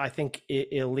Dave, I think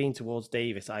he'll lean towards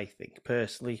Davis. I think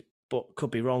personally. But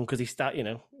could be wrong because I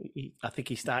think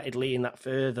he started Lee in that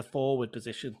further forward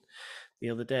position the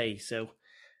other day. So,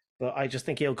 but I just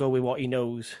think he'll go with what he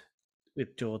knows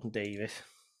with Jordan Davis,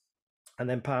 and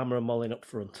then Palmer and Mullen up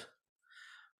front.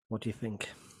 What do you think?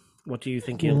 What do you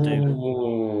think he'll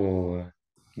do?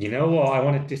 You know what? I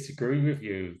want to disagree with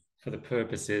you for the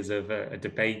purposes of a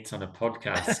debate on a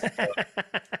podcast.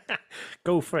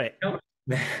 Go for it.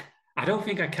 I don't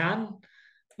think I can.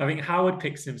 I think Howard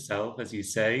picks himself, as you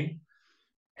say.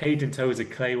 Hayden, Tozer,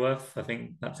 Cleworth, I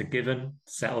think that's a given.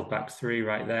 Settled back three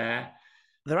right there.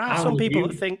 There are some people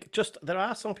that think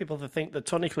that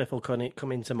Tunnicliffe will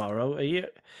come in tomorrow.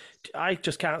 I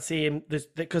just can't see him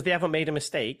because they haven't made a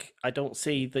mistake. I don't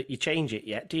see that you change it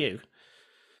yet. Do you?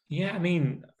 Yeah, I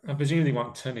mean, I presume they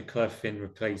want Tunnicliffe in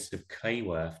replace of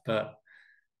Cleworth, but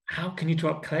how can you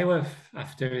drop Cleworth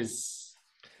after his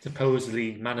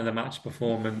supposedly man of the match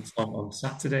performance on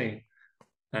Saturday?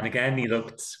 And again, he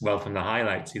looked, well, from the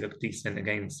highlights, he looked decent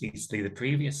against Eastleigh the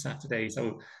previous Saturday.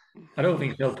 So I don't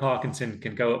think Phil Parkinson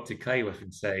can go up to Cleworth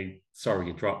and say, sorry,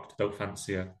 you dropped, don't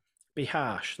fancy her. Be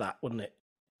harsh, that, wouldn't it?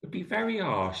 It'd be very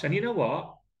harsh. And you know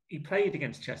what? He played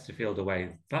against Chesterfield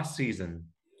away last season,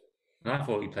 and I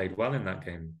thought he played well in that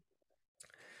game.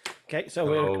 Okay, so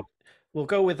So, we'll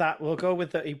go with that. We'll go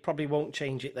with that. He probably won't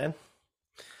change it then.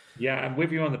 yeah, I'm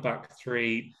with you on the back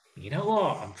three. You know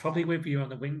what? I'm probably with you on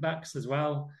the wing backs as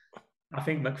well. I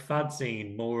think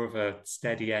McFadzean more of a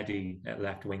steady Eddie at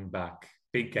left wing back,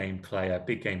 big game player,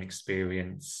 big game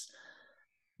experience.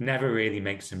 Never really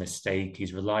makes a mistake.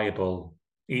 He's reliable.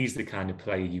 He's the kind of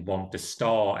player you want to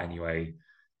start anyway.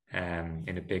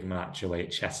 In a big match away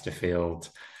at Chesterfield.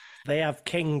 They have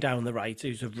King down the right,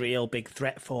 who's a real big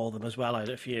threat for them as well. I don't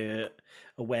know if you're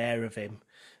aware of him,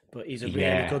 but he's a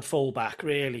really good fullback,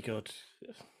 really good.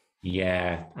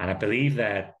 Yeah, and I believe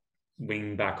their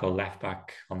wing back or left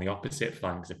back on the opposite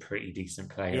flank is a pretty decent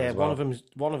player as well.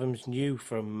 One of them's new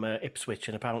from Ipswich,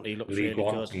 and apparently he looks League really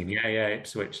One good. team. Yeah,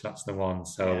 Ipswich, that's the one.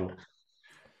 So,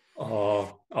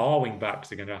 our wing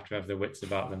backs are going to have their wits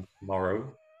about them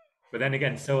tomorrow. But then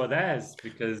again, so are theirs,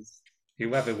 because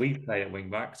whoever we play at wing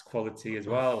backs, quality as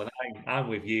well. And I'm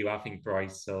with you. I think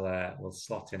Bryce will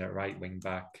slot in at right wing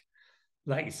back.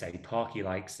 Like you say, Parky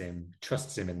likes him,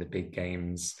 trusts him in the big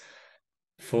games.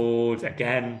 Ford,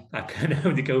 again, I can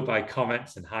only go by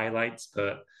comments and highlights,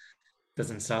 but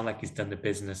doesn't sound like he's done the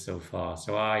business so far.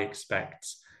 So I expect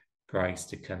Bryce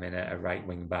to come in at a right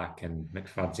wing back and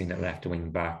McFadzean at left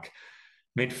wing back.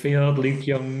 Midfield, Luke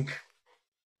Young,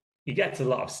 he gets a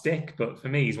lot of stick, but for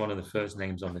me, he's one of the first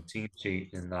names on the team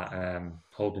sheet in that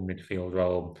holding midfield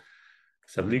role.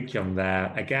 So Luke Young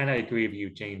there. Again, I agree with you,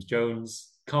 James Jones.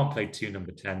 Can't play two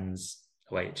number 10s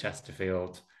away at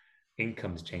Chesterfield. In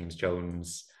comes James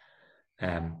Jones.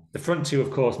 The front two, of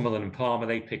course, Mullen and Palmer,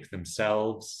 they pick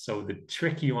themselves. So the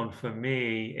tricky one for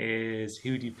me is,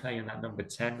 who do you play in that number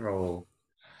 10 role?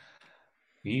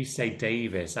 You say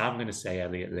Davis. I'm going to say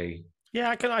Elliot Lee.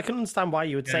 Yeah, I can understand why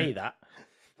you would say that.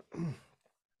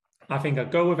 I think I'll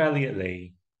go with Elliot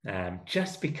Lee,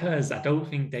 just because I don't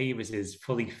think Davis is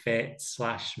fully fit /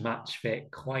 match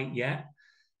fit quite yet.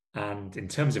 And in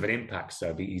terms of an impact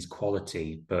sub, he's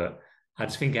quality, but I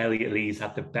just think Elliot Lee's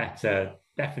had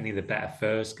definitely the better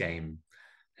first game.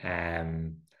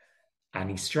 And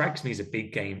he strikes me as a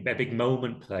big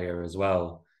moment player as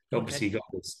well. Obviously, he got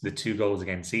the 2 goals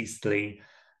against Eastleigh.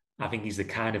 I think he's the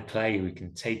kind of player who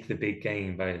can take the big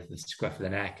game by the scruff of the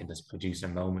neck and just produce a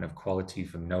moment of quality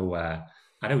from nowhere.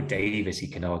 I know Davis, he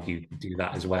can argue, can do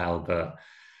that as well, but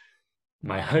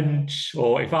my hunch,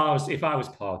 or if I was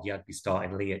Parky, I'd be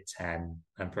starting Lee at 10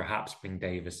 and perhaps bring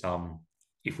Davis on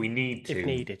if we need to. If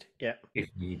needed, yeah. If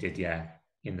needed, yeah,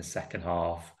 in the second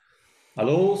half.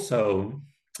 I'll also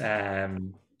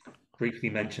briefly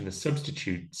mention the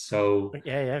substitutes. So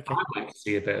okay. I'd like to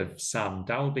see a bit of Sam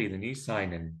Dalby, the new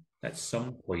signing, at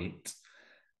some point.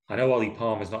 I know Ollie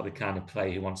Palmer's not the kind of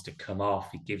player who wants to come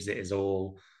off. He gives it his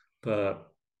all. But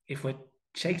if we're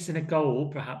chasing a goal,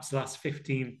 perhaps the last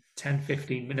 10,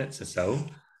 15 minutes or so,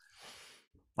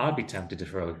 I'd be tempted to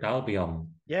throw Dalby on.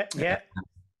 Yeah.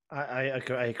 I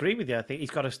agree with you. I think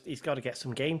he's got to get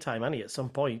some game time, hasn't he? At some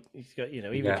point, he's got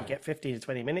even if you get 15 to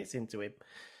 20 minutes into him.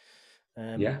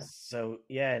 So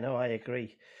I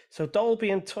agree. So Dalby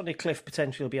and Tunnicliffe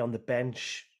potentially will be on the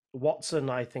bench. Watson,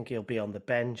 I think he'll be on the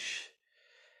bench.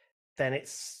 Then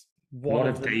it's one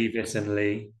of Davis and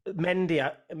Lee.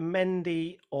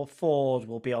 Mendy or Ford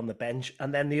will be on the bench,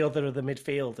 and then the other of the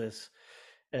midfielders,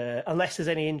 unless there's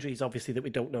any injuries, obviously, that we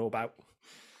don't know about.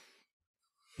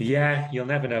 Yeah, you'll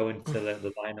never know until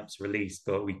the lineup's released,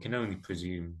 but we can only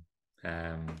presume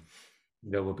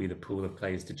there will be the pool of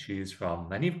players to choose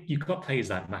from. And you've got players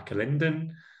like McAlinden.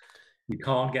 You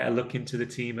can't get a look into the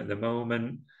team at the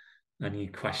moment, and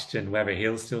you question whether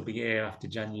he'll still be here after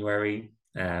January.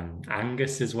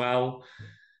 Angus as well.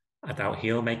 I doubt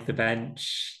he'll make the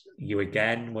bench. You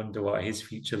again wonder what his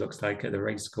future looks like at the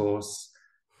racecourse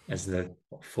as the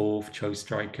 4th choice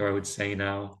striker, I would say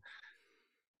now.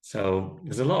 So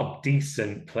there's a lot of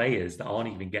decent players that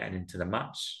aren't even getting into the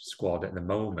match squad at the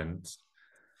moment.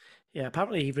 Yeah,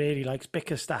 apparently he really likes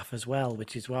Bickerstaff as well,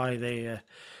 which is why they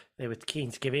were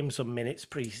keen to give him some minutes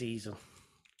pre-season.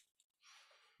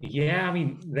 Yeah, I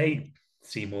mean, they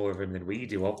see more of him than we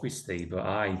do, obviously, but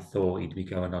I thought he'd be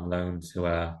going on loan to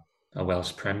a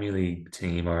Welsh Premier League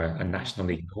team or a National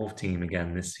League North team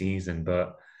again this season.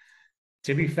 But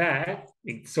to be fair,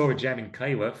 he saw a gem in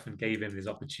Clayworth and gave him his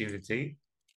opportunity.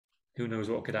 Who knows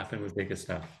what could happen with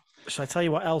Bickerstaff? Shall I tell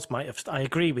you what else might have... I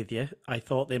agree with you. I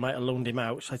thought they might have loaned him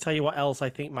out. Shall I tell you what else I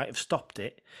think might have stopped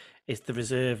it? Is the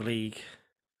Reserve League.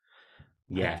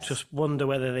 Yes. I just wonder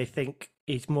whether they think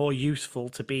it's more useful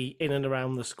to be in and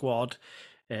around the squad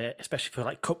especially for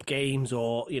like cup games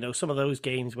or some of those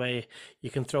games where you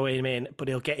can throw him in, but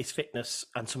he'll get his fitness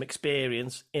and some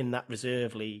experience in that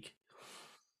reserve league.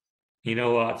 You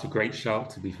know what? That's a great shout,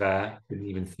 to be fair. Didn't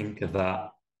even think of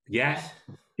that. Yeah,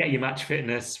 get your match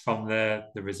fitness from the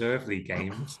reserve league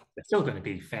games. They're still going to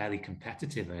be fairly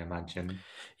competitive, I imagine.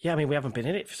 Yeah, I mean, we haven't been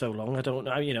in it for so long. I don't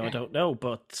know, I don't know,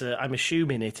 but I'm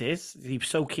assuming it is. He was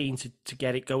so keen to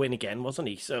get it going again, wasn't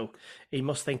he? So he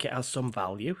must think it has some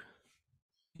value.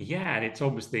 Yeah, and it's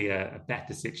obviously a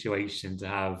better situation to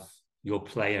have your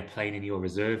player playing in your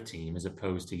reserve team as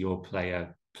opposed to your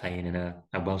player playing in a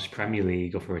Welsh Premier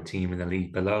League or for a team in the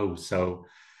league below. So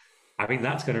I think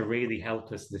that's going to really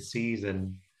help us this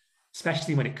season,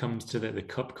 especially when it comes to the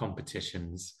cup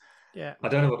competitions. Yeah. I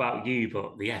don't know about you,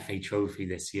 but the FA Trophy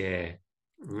this year,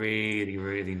 really,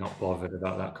 really not bothered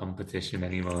about that competition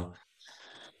anymore.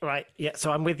 Right. Yeah.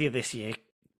 So I'm with you this year,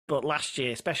 but last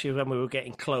year, especially when we were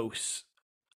getting close,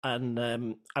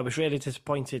 and I was really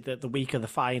disappointed that the week of the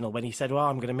final when he said, "Well,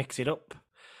 I'm going to mix it up,"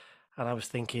 and I was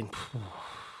thinking,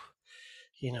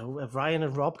 are Ryan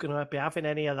and Rob going to be having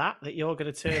any of that? That you're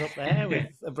going to turn up there with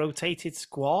a rotated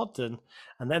squad, and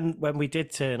then when we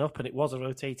did turn up, and it was a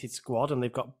rotated squad, and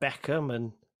they've got Beckham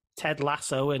and Ted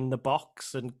Lasso in the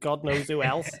box, and God knows who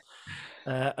else.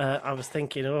 I was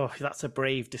thinking, oh, that's a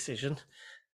brave decision.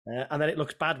 And then it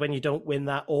looks bad when you don't win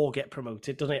that or get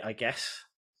promoted, doesn't it? I guess.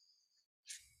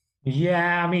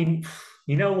 Yeah, I mean,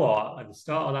 you know what? At the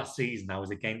start of last season, I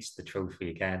was against the trophy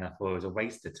again. I thought it was a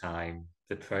waste of time.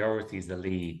 The priority is the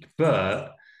league.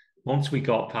 But once we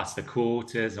got past the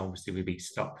quarters, obviously we beat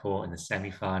Stockport in the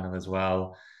semi-final as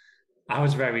well. I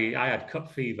had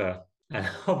cup fever. And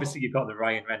obviously you've got the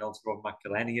Ryan Reynolds, Rob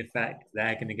McElhenney effect.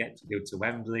 They're going to get to go to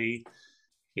Wembley.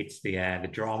 It's the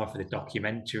drama for the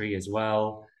documentary as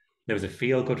well. There was a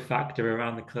feel-good factor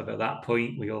around the club at that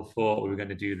point. We all thought we were going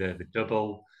to do the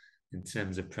double in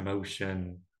terms of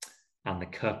promotion and the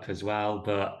cup as well.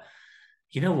 But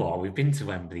you know what? We've been to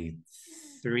Wembley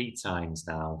 3 times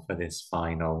now for this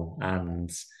final, and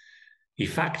you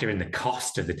factor in the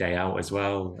cost of the day out as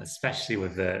well, especially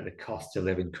with the cost of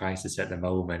living crisis at the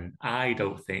moment. I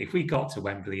don't think if we got to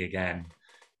Wembley again,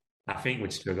 I think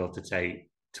we'd struggle to take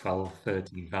 12,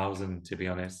 13,000, to be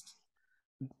honest.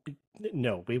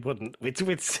 No, we wouldn't.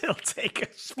 We'd still take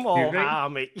a small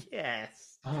army.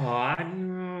 Yes. Oh, I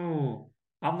know.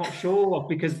 I'm not sure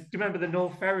because do you remember the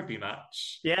North Ferriby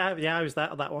match? Yeah, I was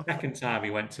that one. Second time we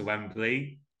went to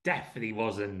Wembley, definitely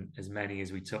wasn't as many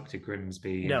as we took to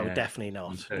Grimsby. No, definitely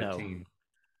not. 13.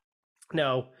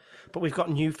 No, but we've got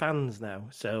new fans now,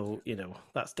 so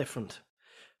that's different.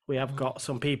 We have got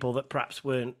some people that perhaps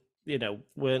weren't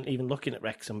even looking at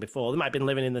Wrexham before. They might have been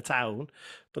living in the town,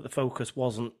 but the focus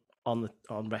wasn't on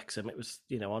Wrexham. It was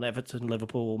on Everton,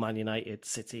 Liverpool, Man United,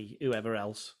 City, whoever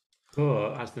else.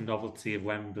 But has the novelty of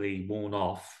Wembley worn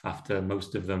off after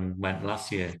most of them went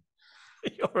last year?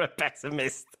 You're a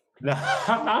pessimist. No,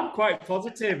 I'm quite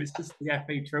positive. It's just the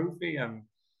FA Trophy.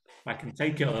 I can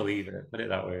take it or leave it. Put it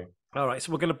that way. All right,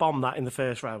 so we're going to bomb that in the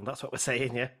first round. That's what we're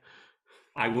saying, yeah?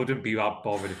 I wouldn't be that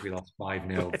bothered if we lost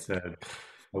 5-0 to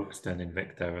Folkestone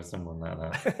Invicta or someone like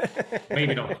that.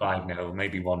 Maybe not 5-0,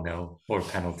 maybe 1-0 or a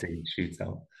penalty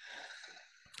shootout.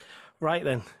 Right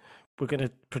then, we're going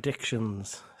to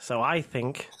predictions. So I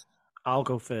think I'll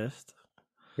go first.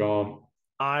 Go on.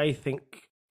 I think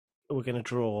we're going to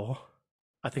draw.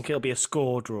 I think it'll be a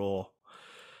score draw.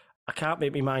 I can't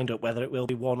make my mind up whether it will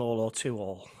be 1-1 or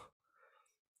 2-2.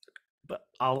 But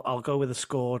I'll go with a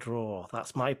score draw.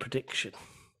 That's my prediction.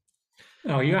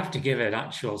 No, you have to give it an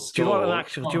actual score. Do you want an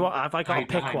actual? Have I got to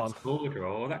pick one? Score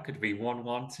draw. That could be 1-1,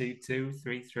 2-2,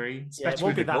 3-3. Yeah, it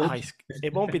won't be that high.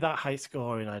 It won't be that high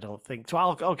scoring, I don't think. So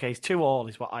okay, 2-2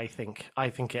 is what I think. I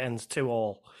think it ends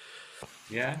 2-2.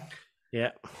 Yeah.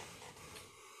 Yeah.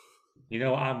 You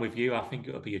know, I'm with you. I think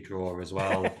it'll be a draw as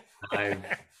well.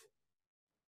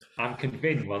 I'm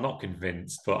convinced. Well, not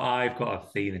convinced, but I've got a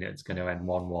feeling it's going to end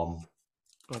 1-1.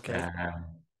 Okay.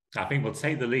 I think we'll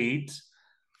take the lead.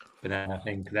 But then I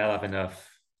think they'll have enough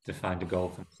to find a goal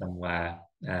from somewhere.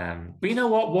 But you know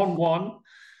what? 1-1.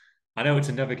 I know it's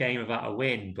another game about a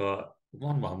win, but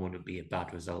 1-1 wouldn't be a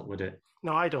bad result, would it?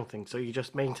 No, I don't think so. You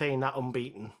just maintain that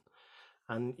unbeaten.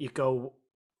 And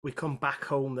we come back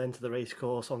home then to the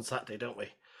racecourse on Saturday, don't we?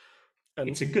 And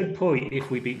it's a good point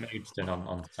if we beat Maidstone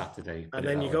on Saturday. And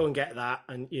then you go and get that,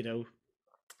 and you're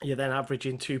then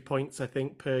averaging 2 points, I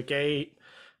think, per gate.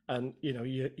 And,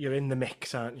 you're in the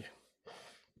mix, aren't you?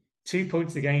 2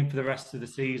 points a game for the rest of the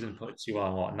season puts you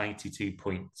on 92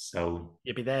 points. So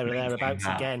you'll be there or thereabouts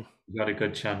again. You've got a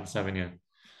good chance, haven't you?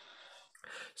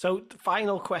 So the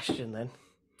final question then: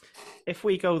 if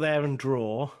we go there and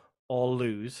draw, or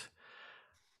lose,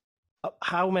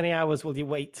 how many hours will you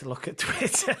wait to look at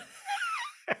Twitter?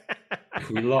 If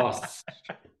we lost,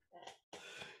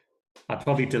 I'd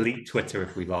probably delete Twitter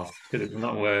if we lost, because it's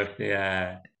not worth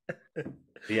the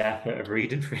effort of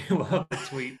reading through all the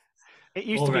tweets. It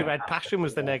used to be Red Passion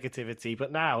was the negativity,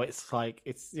 but now it's like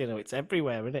it's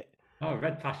everywhere, isn't it? Oh,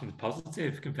 Red Passion's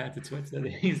positive compared to Twitter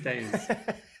these days.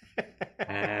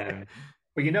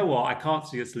 But you know what? I can't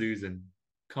see us losing.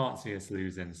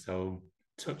 So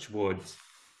touch wood.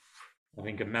 I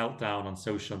think a meltdown on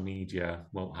social media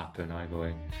won't happen either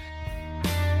way.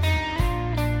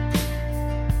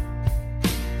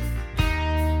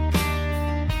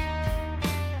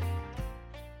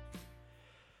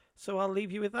 So I'll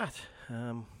leave you with that.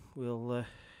 We'll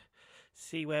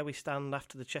see where we stand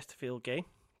after the Chesterfield game.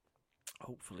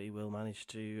 Hopefully we'll manage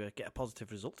to get a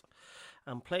positive result.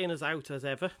 And playing us out as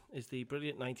ever is the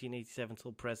brilliant 1987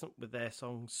 Till Present with their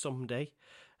song Someday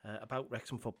about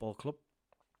Wrexham Football Club.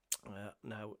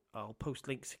 Now I'll post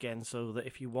links again so that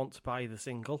if you want to buy the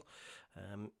single,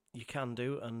 you can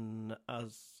do. And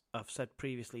as I've said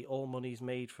previously, all money's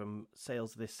made from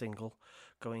sales of this single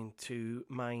going to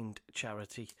Mind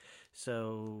Charity.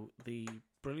 So the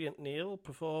brilliant Neil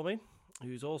performing,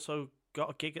 who's also got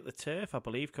a gig at the Turf, I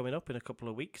believe, coming up in a couple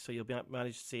of weeks, so you'll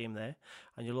manage to see him there.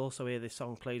 And you'll also hear this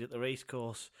song played at the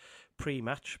Racecourse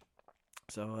pre-match.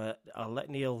 So I'll let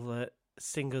Neil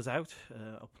sing us out.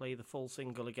 I'll play the full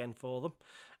single again for them.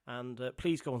 And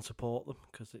please go and support them,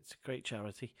 because it's a great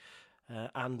charity.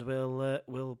 And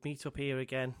we'll meet up here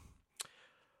again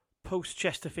post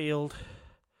Chesterfield,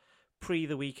 pre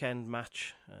the weekend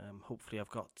match. Hopefully I've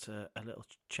got a little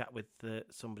chat with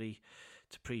somebody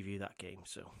to preview that game.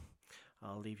 So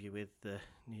I'll leave you with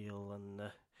Neil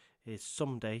and his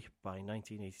Someday by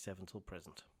 1987 Till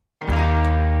Present.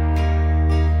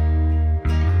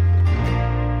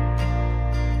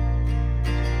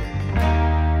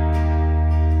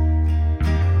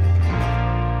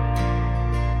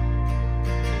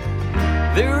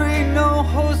 There ain't no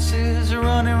horses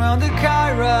running around the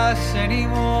Kairos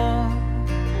anymore,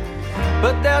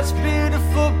 but that's been a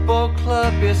football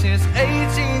club here since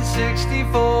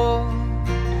 1864,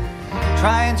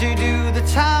 trying to do the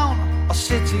town or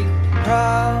city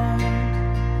proud,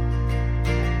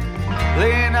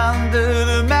 playing under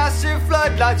the massive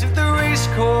floodlights of the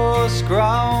racecourse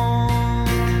ground.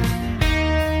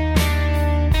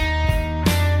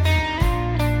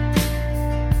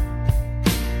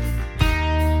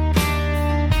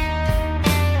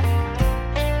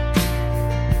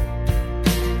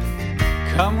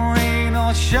 Come rain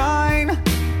or shine,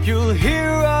 you'll hear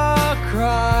our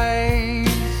cries.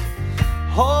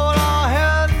 Hold our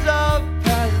hands up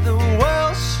as the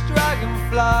Welsh dragon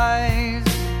flies.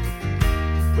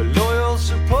 We're loyal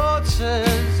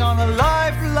supporters on a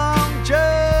lifelong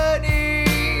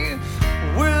journey.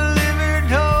 We'll live in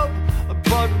hope,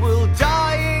 but we'll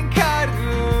die in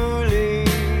Kalgoorlie.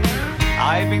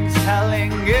 I've been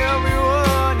telling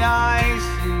everyone I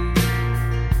see,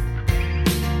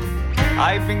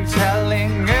 I've been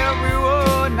telling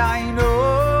everyone I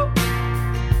know,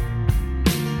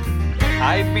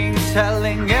 I've been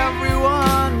telling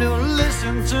everyone to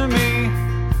listen to me.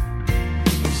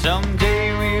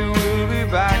 Someday we will be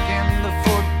back in the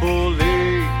Football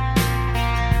League.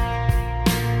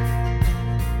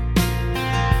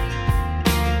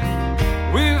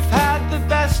 We've had the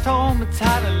best home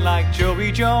talent like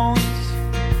Joey Jones,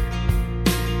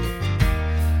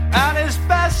 and his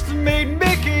best mate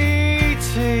Mickey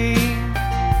T.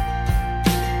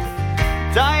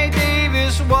 Di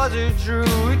Davis was a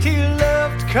druid, he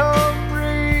loved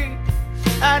Cymru,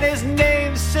 and his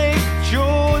namesake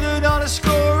Jordan on a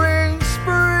scoring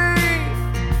spree.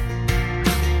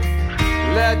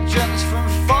 Legends from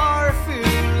far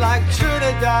afield like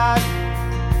Trinidad.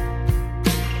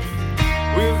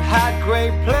 We've had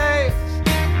great players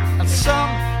and some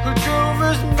who drove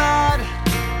us mad.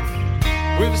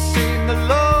 We've seen the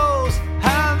lows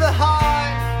and the highs,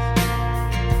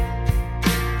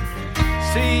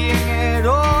 seeing it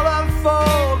all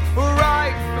unfold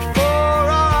right before our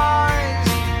eyes.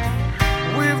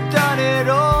 We've done it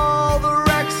all the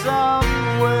Wrexham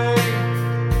way.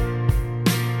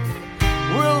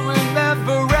 We'll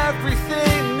remember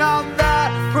everything on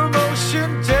that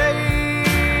promotion day.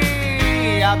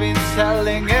 I've been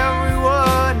telling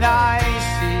everyone I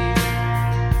see,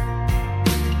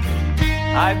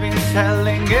 I've been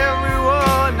telling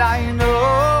everyone I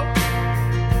know,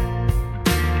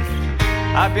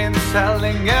 I've been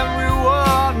telling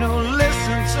everyone who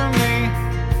listens to me.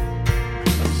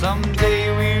 Someday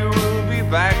we will be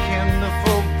back in the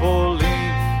Football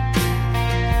League.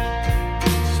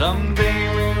 Someday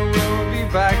we will be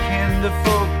back in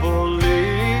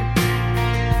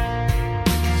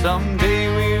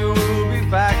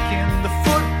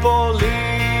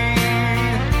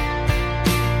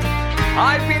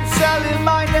I've been selling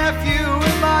my nephew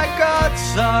and my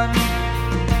godson.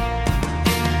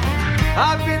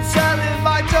 I've been selling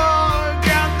my dog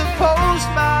and the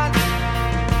postman.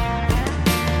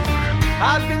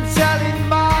 I've been selling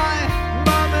my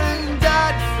mum and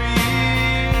dad for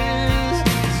years.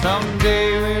 Someday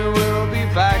we will be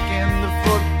back in the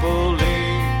football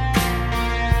league.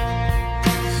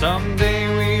 Someday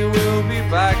we will be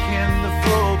back in the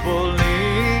football league.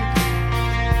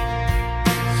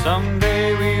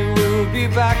 Someday we will be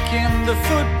back in the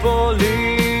football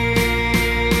league.